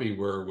copy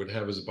where it would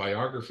have his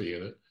biography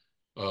in it,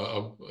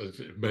 if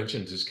it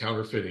mentions his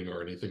counterfeiting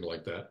or anything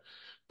like that.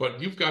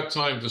 But you've got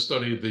time to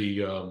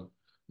study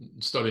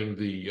studying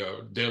the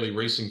daily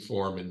racing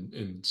form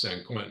in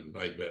San Quentin,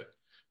 I bet.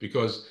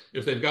 Because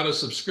if they've got a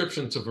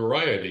subscription to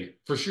Variety,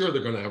 for sure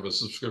they're going to have a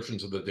subscription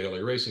to the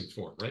daily racing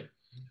form, right?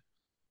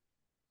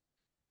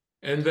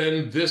 And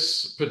then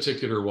this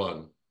particular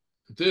one,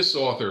 this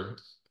author,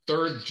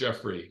 Third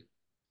Jeffrey,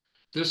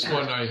 this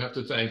one I have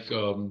to thank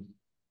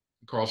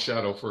Carl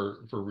Shadow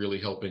for really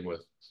helping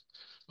with.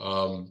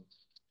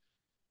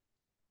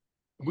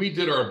 We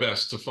did our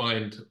best to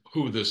find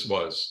who this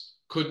was.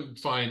 Couldn't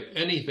find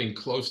anything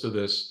close to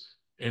this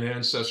in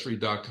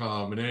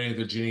Ancestry.com and any of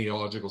the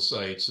genealogical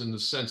sites, in the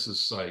census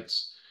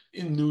sites,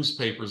 in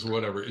newspapers,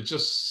 whatever. It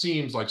just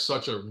seems like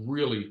such a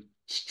really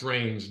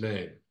strange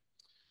name.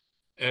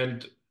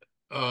 And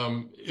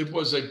it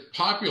was a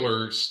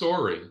popular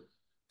story,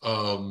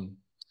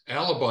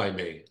 Alibi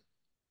Me.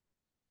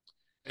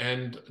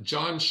 And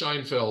John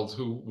Scheinfeld,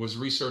 who was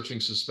researching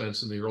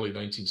suspense in the early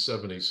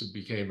 1970s, who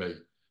became a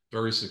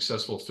very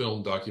successful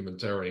film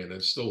documentarian and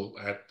is still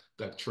at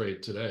that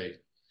trade today,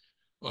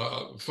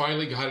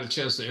 Finally had a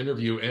chance to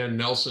interview Ann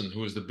Nelson,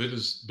 who was the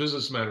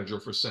business manager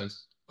for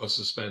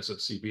Suspense at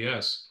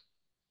CBS.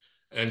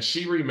 And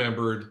she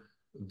remembered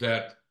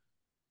that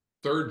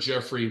third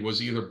Jeffrey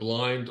was either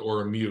blind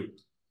or a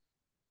mute.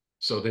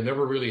 So they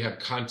never really had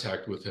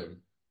contact with him.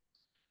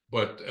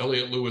 But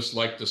Elliot Lewis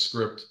liked the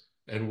script,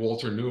 and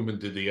Walter Newman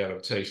did the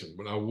adaptation.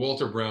 But now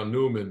Walter Brown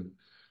Newman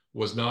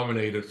was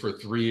nominated for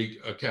 3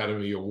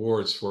 Academy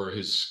Awards for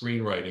his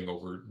screenwriting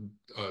over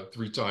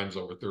 3 times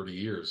over 30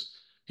 years.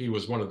 He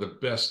was one of the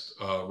best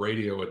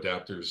radio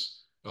adapters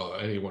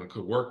anyone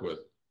could work with.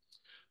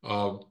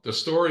 The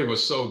story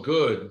was so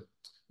good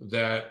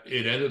that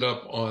it ended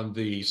up on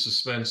the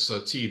Suspense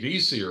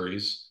TV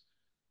series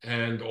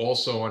and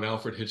also on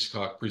Alfred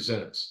Hitchcock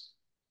Presents.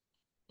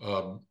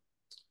 Um,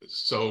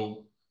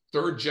 so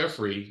Third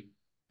Jeffrey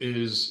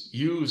is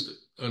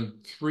used on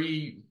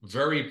 3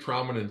 very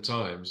prominent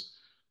times.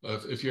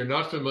 If you're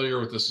not familiar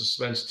with the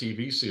Suspense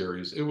TV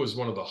series, it was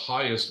one of the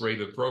highest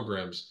rated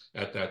programs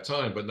at that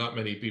time, but not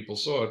many people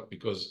saw it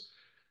because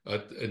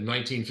in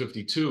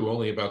 1952,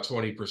 only about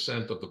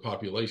 20% of the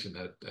population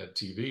had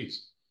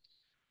TVs.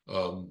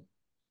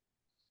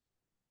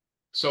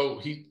 So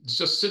he's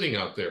just sitting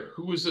out there.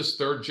 Who is this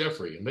third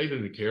Jeffrey? And they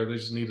didn't care. They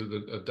just needed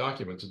a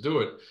document to do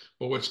it.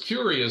 But what's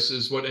curious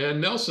is what Ann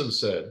Nelson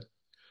said.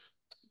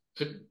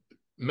 It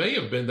may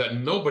have been that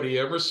nobody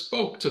ever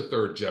spoke to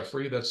third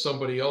Jeffrey, that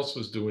somebody else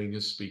was doing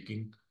his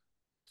speaking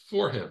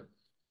for him.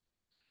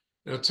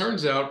 Now, it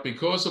turns out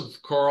because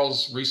of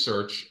Carl's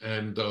research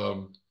and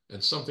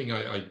something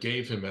I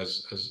gave him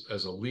as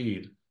a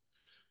lead,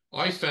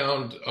 I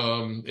found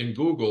in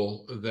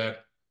Google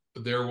that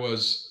there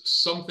was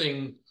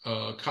something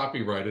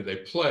copyrighted, a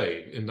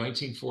play in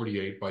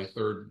 1948 by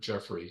third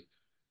Jeffrey.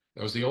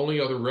 That was the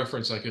only other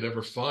reference I could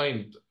ever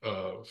find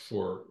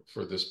for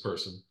this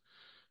person.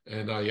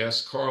 And I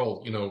asked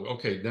Carl,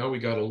 okay, now we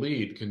got a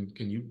lead. Can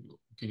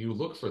you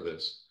look for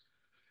this?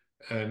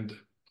 And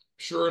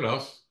sure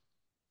enough,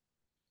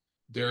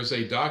 there's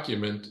a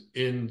document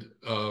in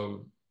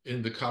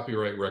the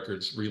copyright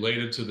records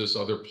related to this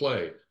other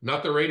play,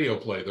 not the radio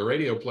play. The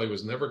radio play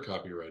was never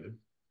copyrighted,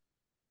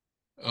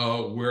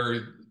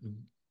 where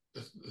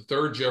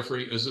third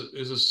Jeffrey is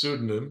a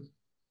pseudonym,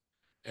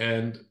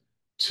 and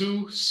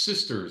 2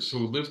 sisters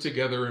who lived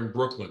together in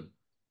Brooklyn,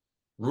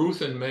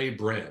 Ruth and May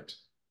Brandt,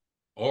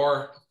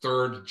 are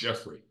third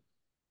Jeffrey.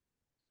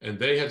 And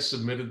they had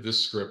submitted this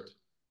script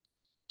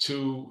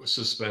to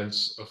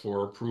Suspense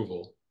for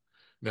approval.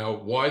 Now,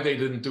 why they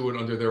didn't do it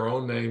under their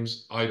own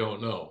names, I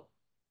don't know.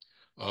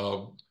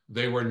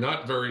 They were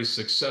not very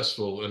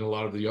successful in a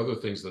lot of the other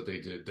things that they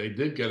did. They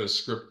did get a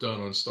script done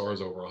on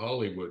Stars Over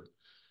Hollywood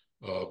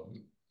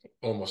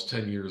almost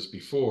 10 years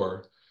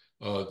before.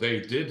 They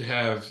did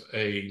have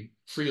a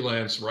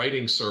freelance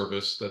writing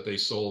service that they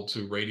sold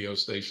to radio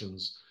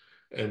stations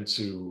and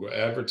to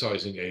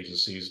advertising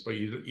agencies, but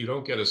you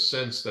don't get a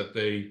sense that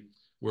they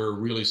were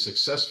really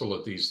successful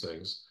at these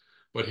things.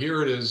 But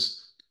here it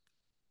is,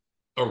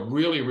 a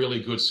really,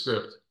 really good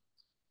script,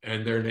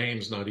 and their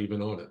name's not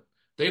even on it.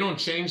 They don't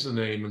change the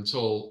name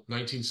until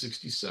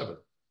 1967.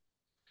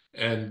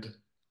 And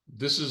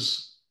this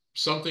is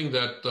something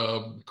that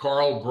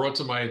Carl brought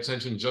to my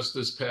attention just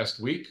this past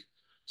week.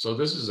 So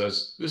this is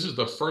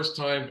the first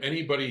time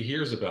anybody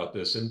hears about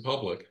this in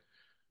public,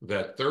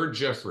 that third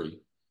Jeffrey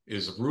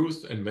is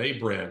Ruth and May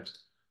Brandt,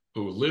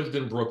 who lived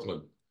in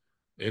Brooklyn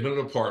in an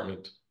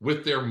apartment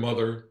with their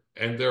mother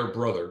and their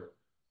brother,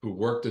 who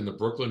worked in the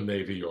Brooklyn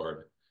Navy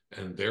Yard,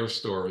 and their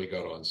story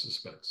got on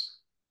Suspense.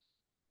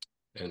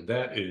 And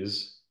that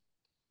is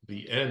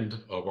the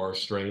end of our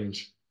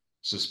strange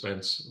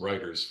suspense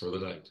writers for the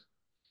night.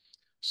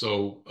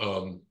 So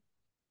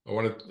I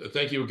want to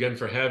thank you again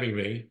for having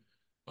me.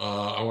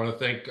 I want to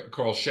thank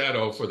Carl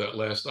Shadow for that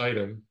last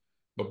item.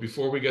 But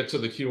before we get to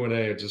the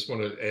Q&A, I just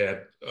want to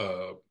add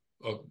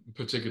a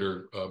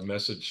particular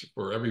message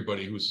for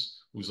everybody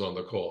who's on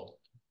the call.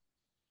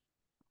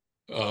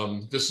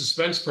 The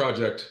Suspense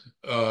Project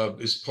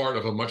is part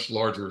of a much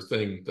larger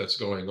thing that's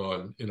going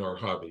on in our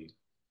hobby.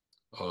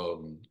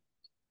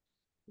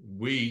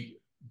 We,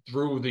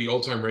 through the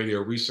old time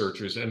radio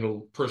researchers and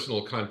the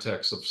personal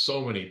contacts of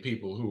so many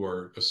people who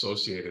are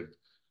associated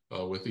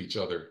with each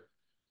other,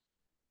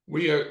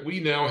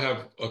 we now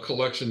have a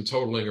collection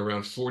totaling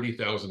around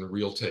 40,000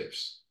 reel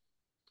tapes.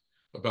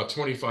 About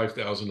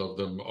 25,000 of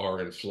them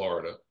are in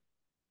Florida.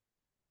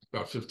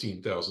 About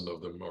 15,000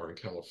 of them are in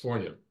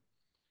California.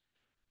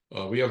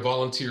 We have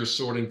volunteers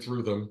sorting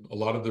through them. A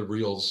lot of the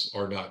reels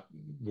are not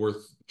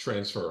worth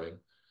transferring,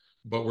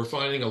 but we're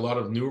finding a lot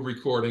of new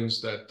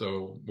recordings that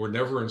were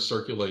never in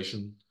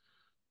circulation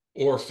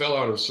or fell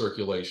out of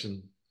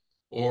circulation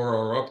or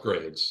are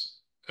upgrades.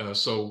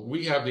 So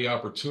we have the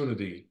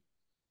opportunity,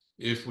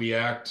 if we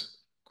act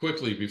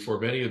quickly before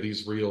many of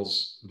these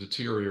reels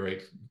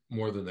deteriorate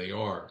more than they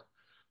are,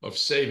 of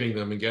saving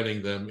them and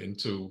getting them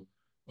into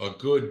a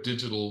good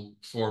digital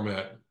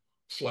format,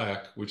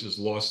 FLAC, which is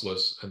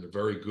lossless and a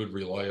very good,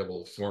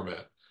 reliable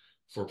format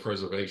for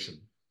preservation.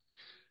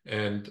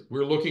 And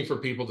we're looking for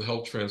people to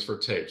help transfer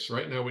tapes.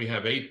 Right now we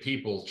have 8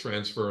 people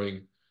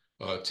transferring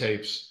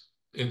tapes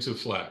into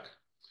FLAC.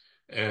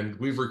 And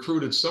we've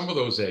recruited some of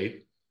those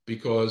 8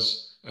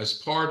 because as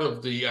part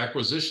of the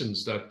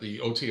acquisitions that the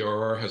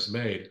OTRR has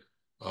made,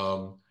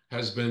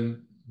 has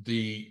been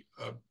the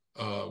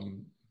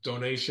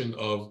donation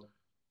of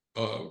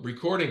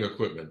recording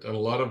equipment and a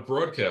lot of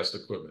broadcast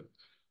equipment.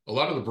 A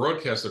lot of the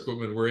broadcast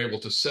equipment we're able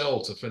to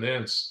sell to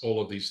finance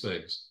all of these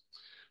things.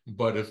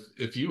 But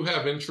if you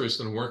have interest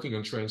in working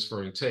on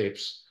transferring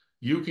tapes,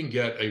 you can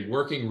get a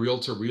working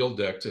reel-to-reel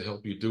deck to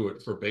help you do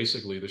it for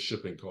basically the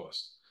shipping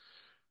cost.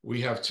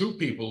 We have 2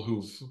 people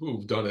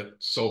who've done it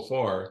so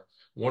far,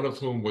 one of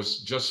whom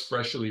was just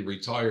freshly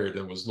retired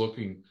and was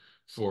looking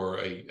for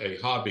a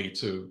hobby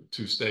to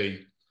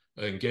stay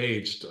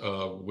engaged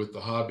with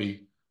the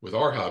hobby, with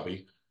our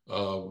hobby,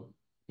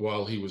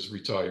 while he was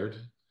retired.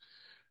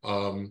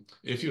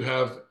 If you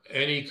have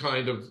any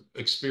kind of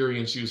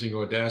experience using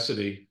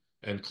Audacity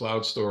and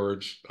cloud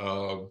storage,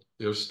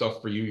 there's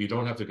stuff for you. You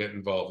don't have to get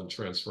involved in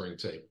transferring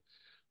tape.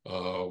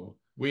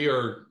 We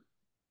are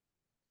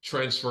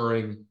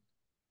transferring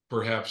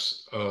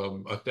perhaps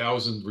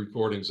 1,000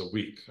 recordings a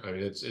week. I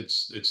mean,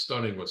 it's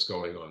stunning what's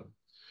going on.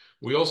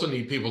 We also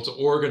need people to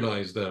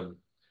organize them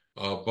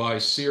by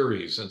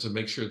series and to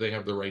make sure they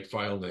have the right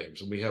file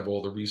names. And we have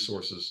all the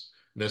resources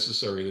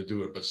necessary to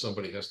do it, but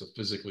somebody has to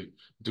physically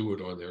do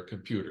it on their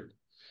computer.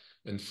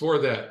 And for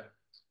that,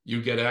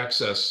 you get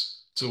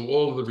access to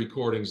all of the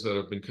recordings that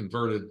have been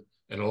converted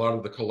and a lot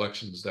of the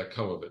collections that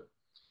come of it.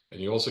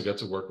 And you also get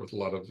to work with a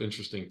lot of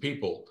interesting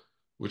people,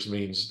 which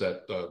means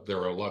that there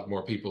are a lot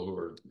more people who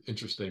are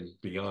interesting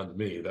beyond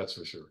me, that's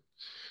for sure.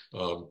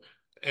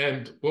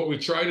 And what we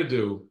try to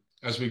do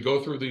as we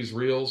go through these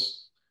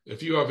reels,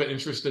 if you have an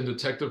interest in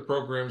detective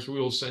programs, we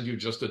will send you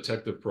just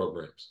detective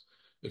programs.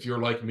 If you're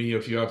like me,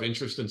 if you have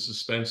interest in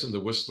Suspense and The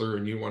Whistler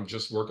and you want to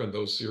just work on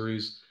those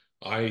series,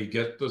 I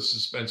get the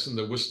Suspense and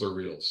The Whistler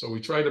reels. So we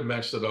try to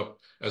match that up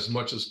as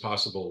much as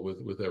possible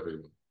with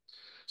everyone.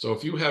 So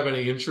if you have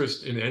any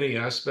interest in any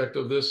aspect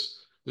of this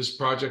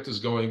project is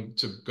going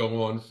to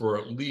go on for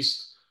at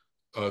least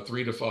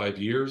 3 to 5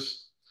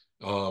 years.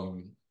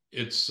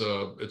 It's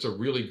a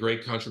really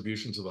great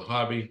contribution to the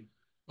hobby.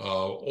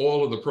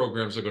 All of the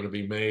programs are going to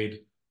be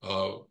made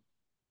available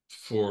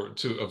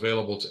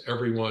to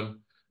everyone,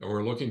 and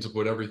we're looking to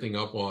put everything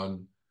up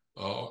on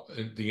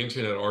the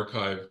Internet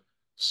Archive,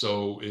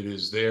 so it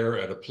is there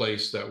at a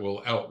place that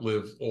will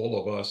outlive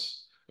all of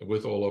us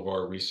with all of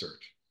our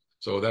research.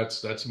 So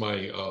that's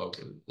my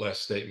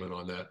last statement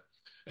on that.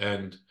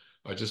 And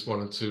I just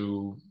wanted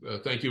to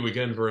thank you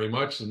again very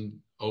much and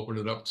open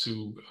it up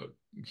to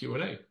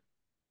Q&A.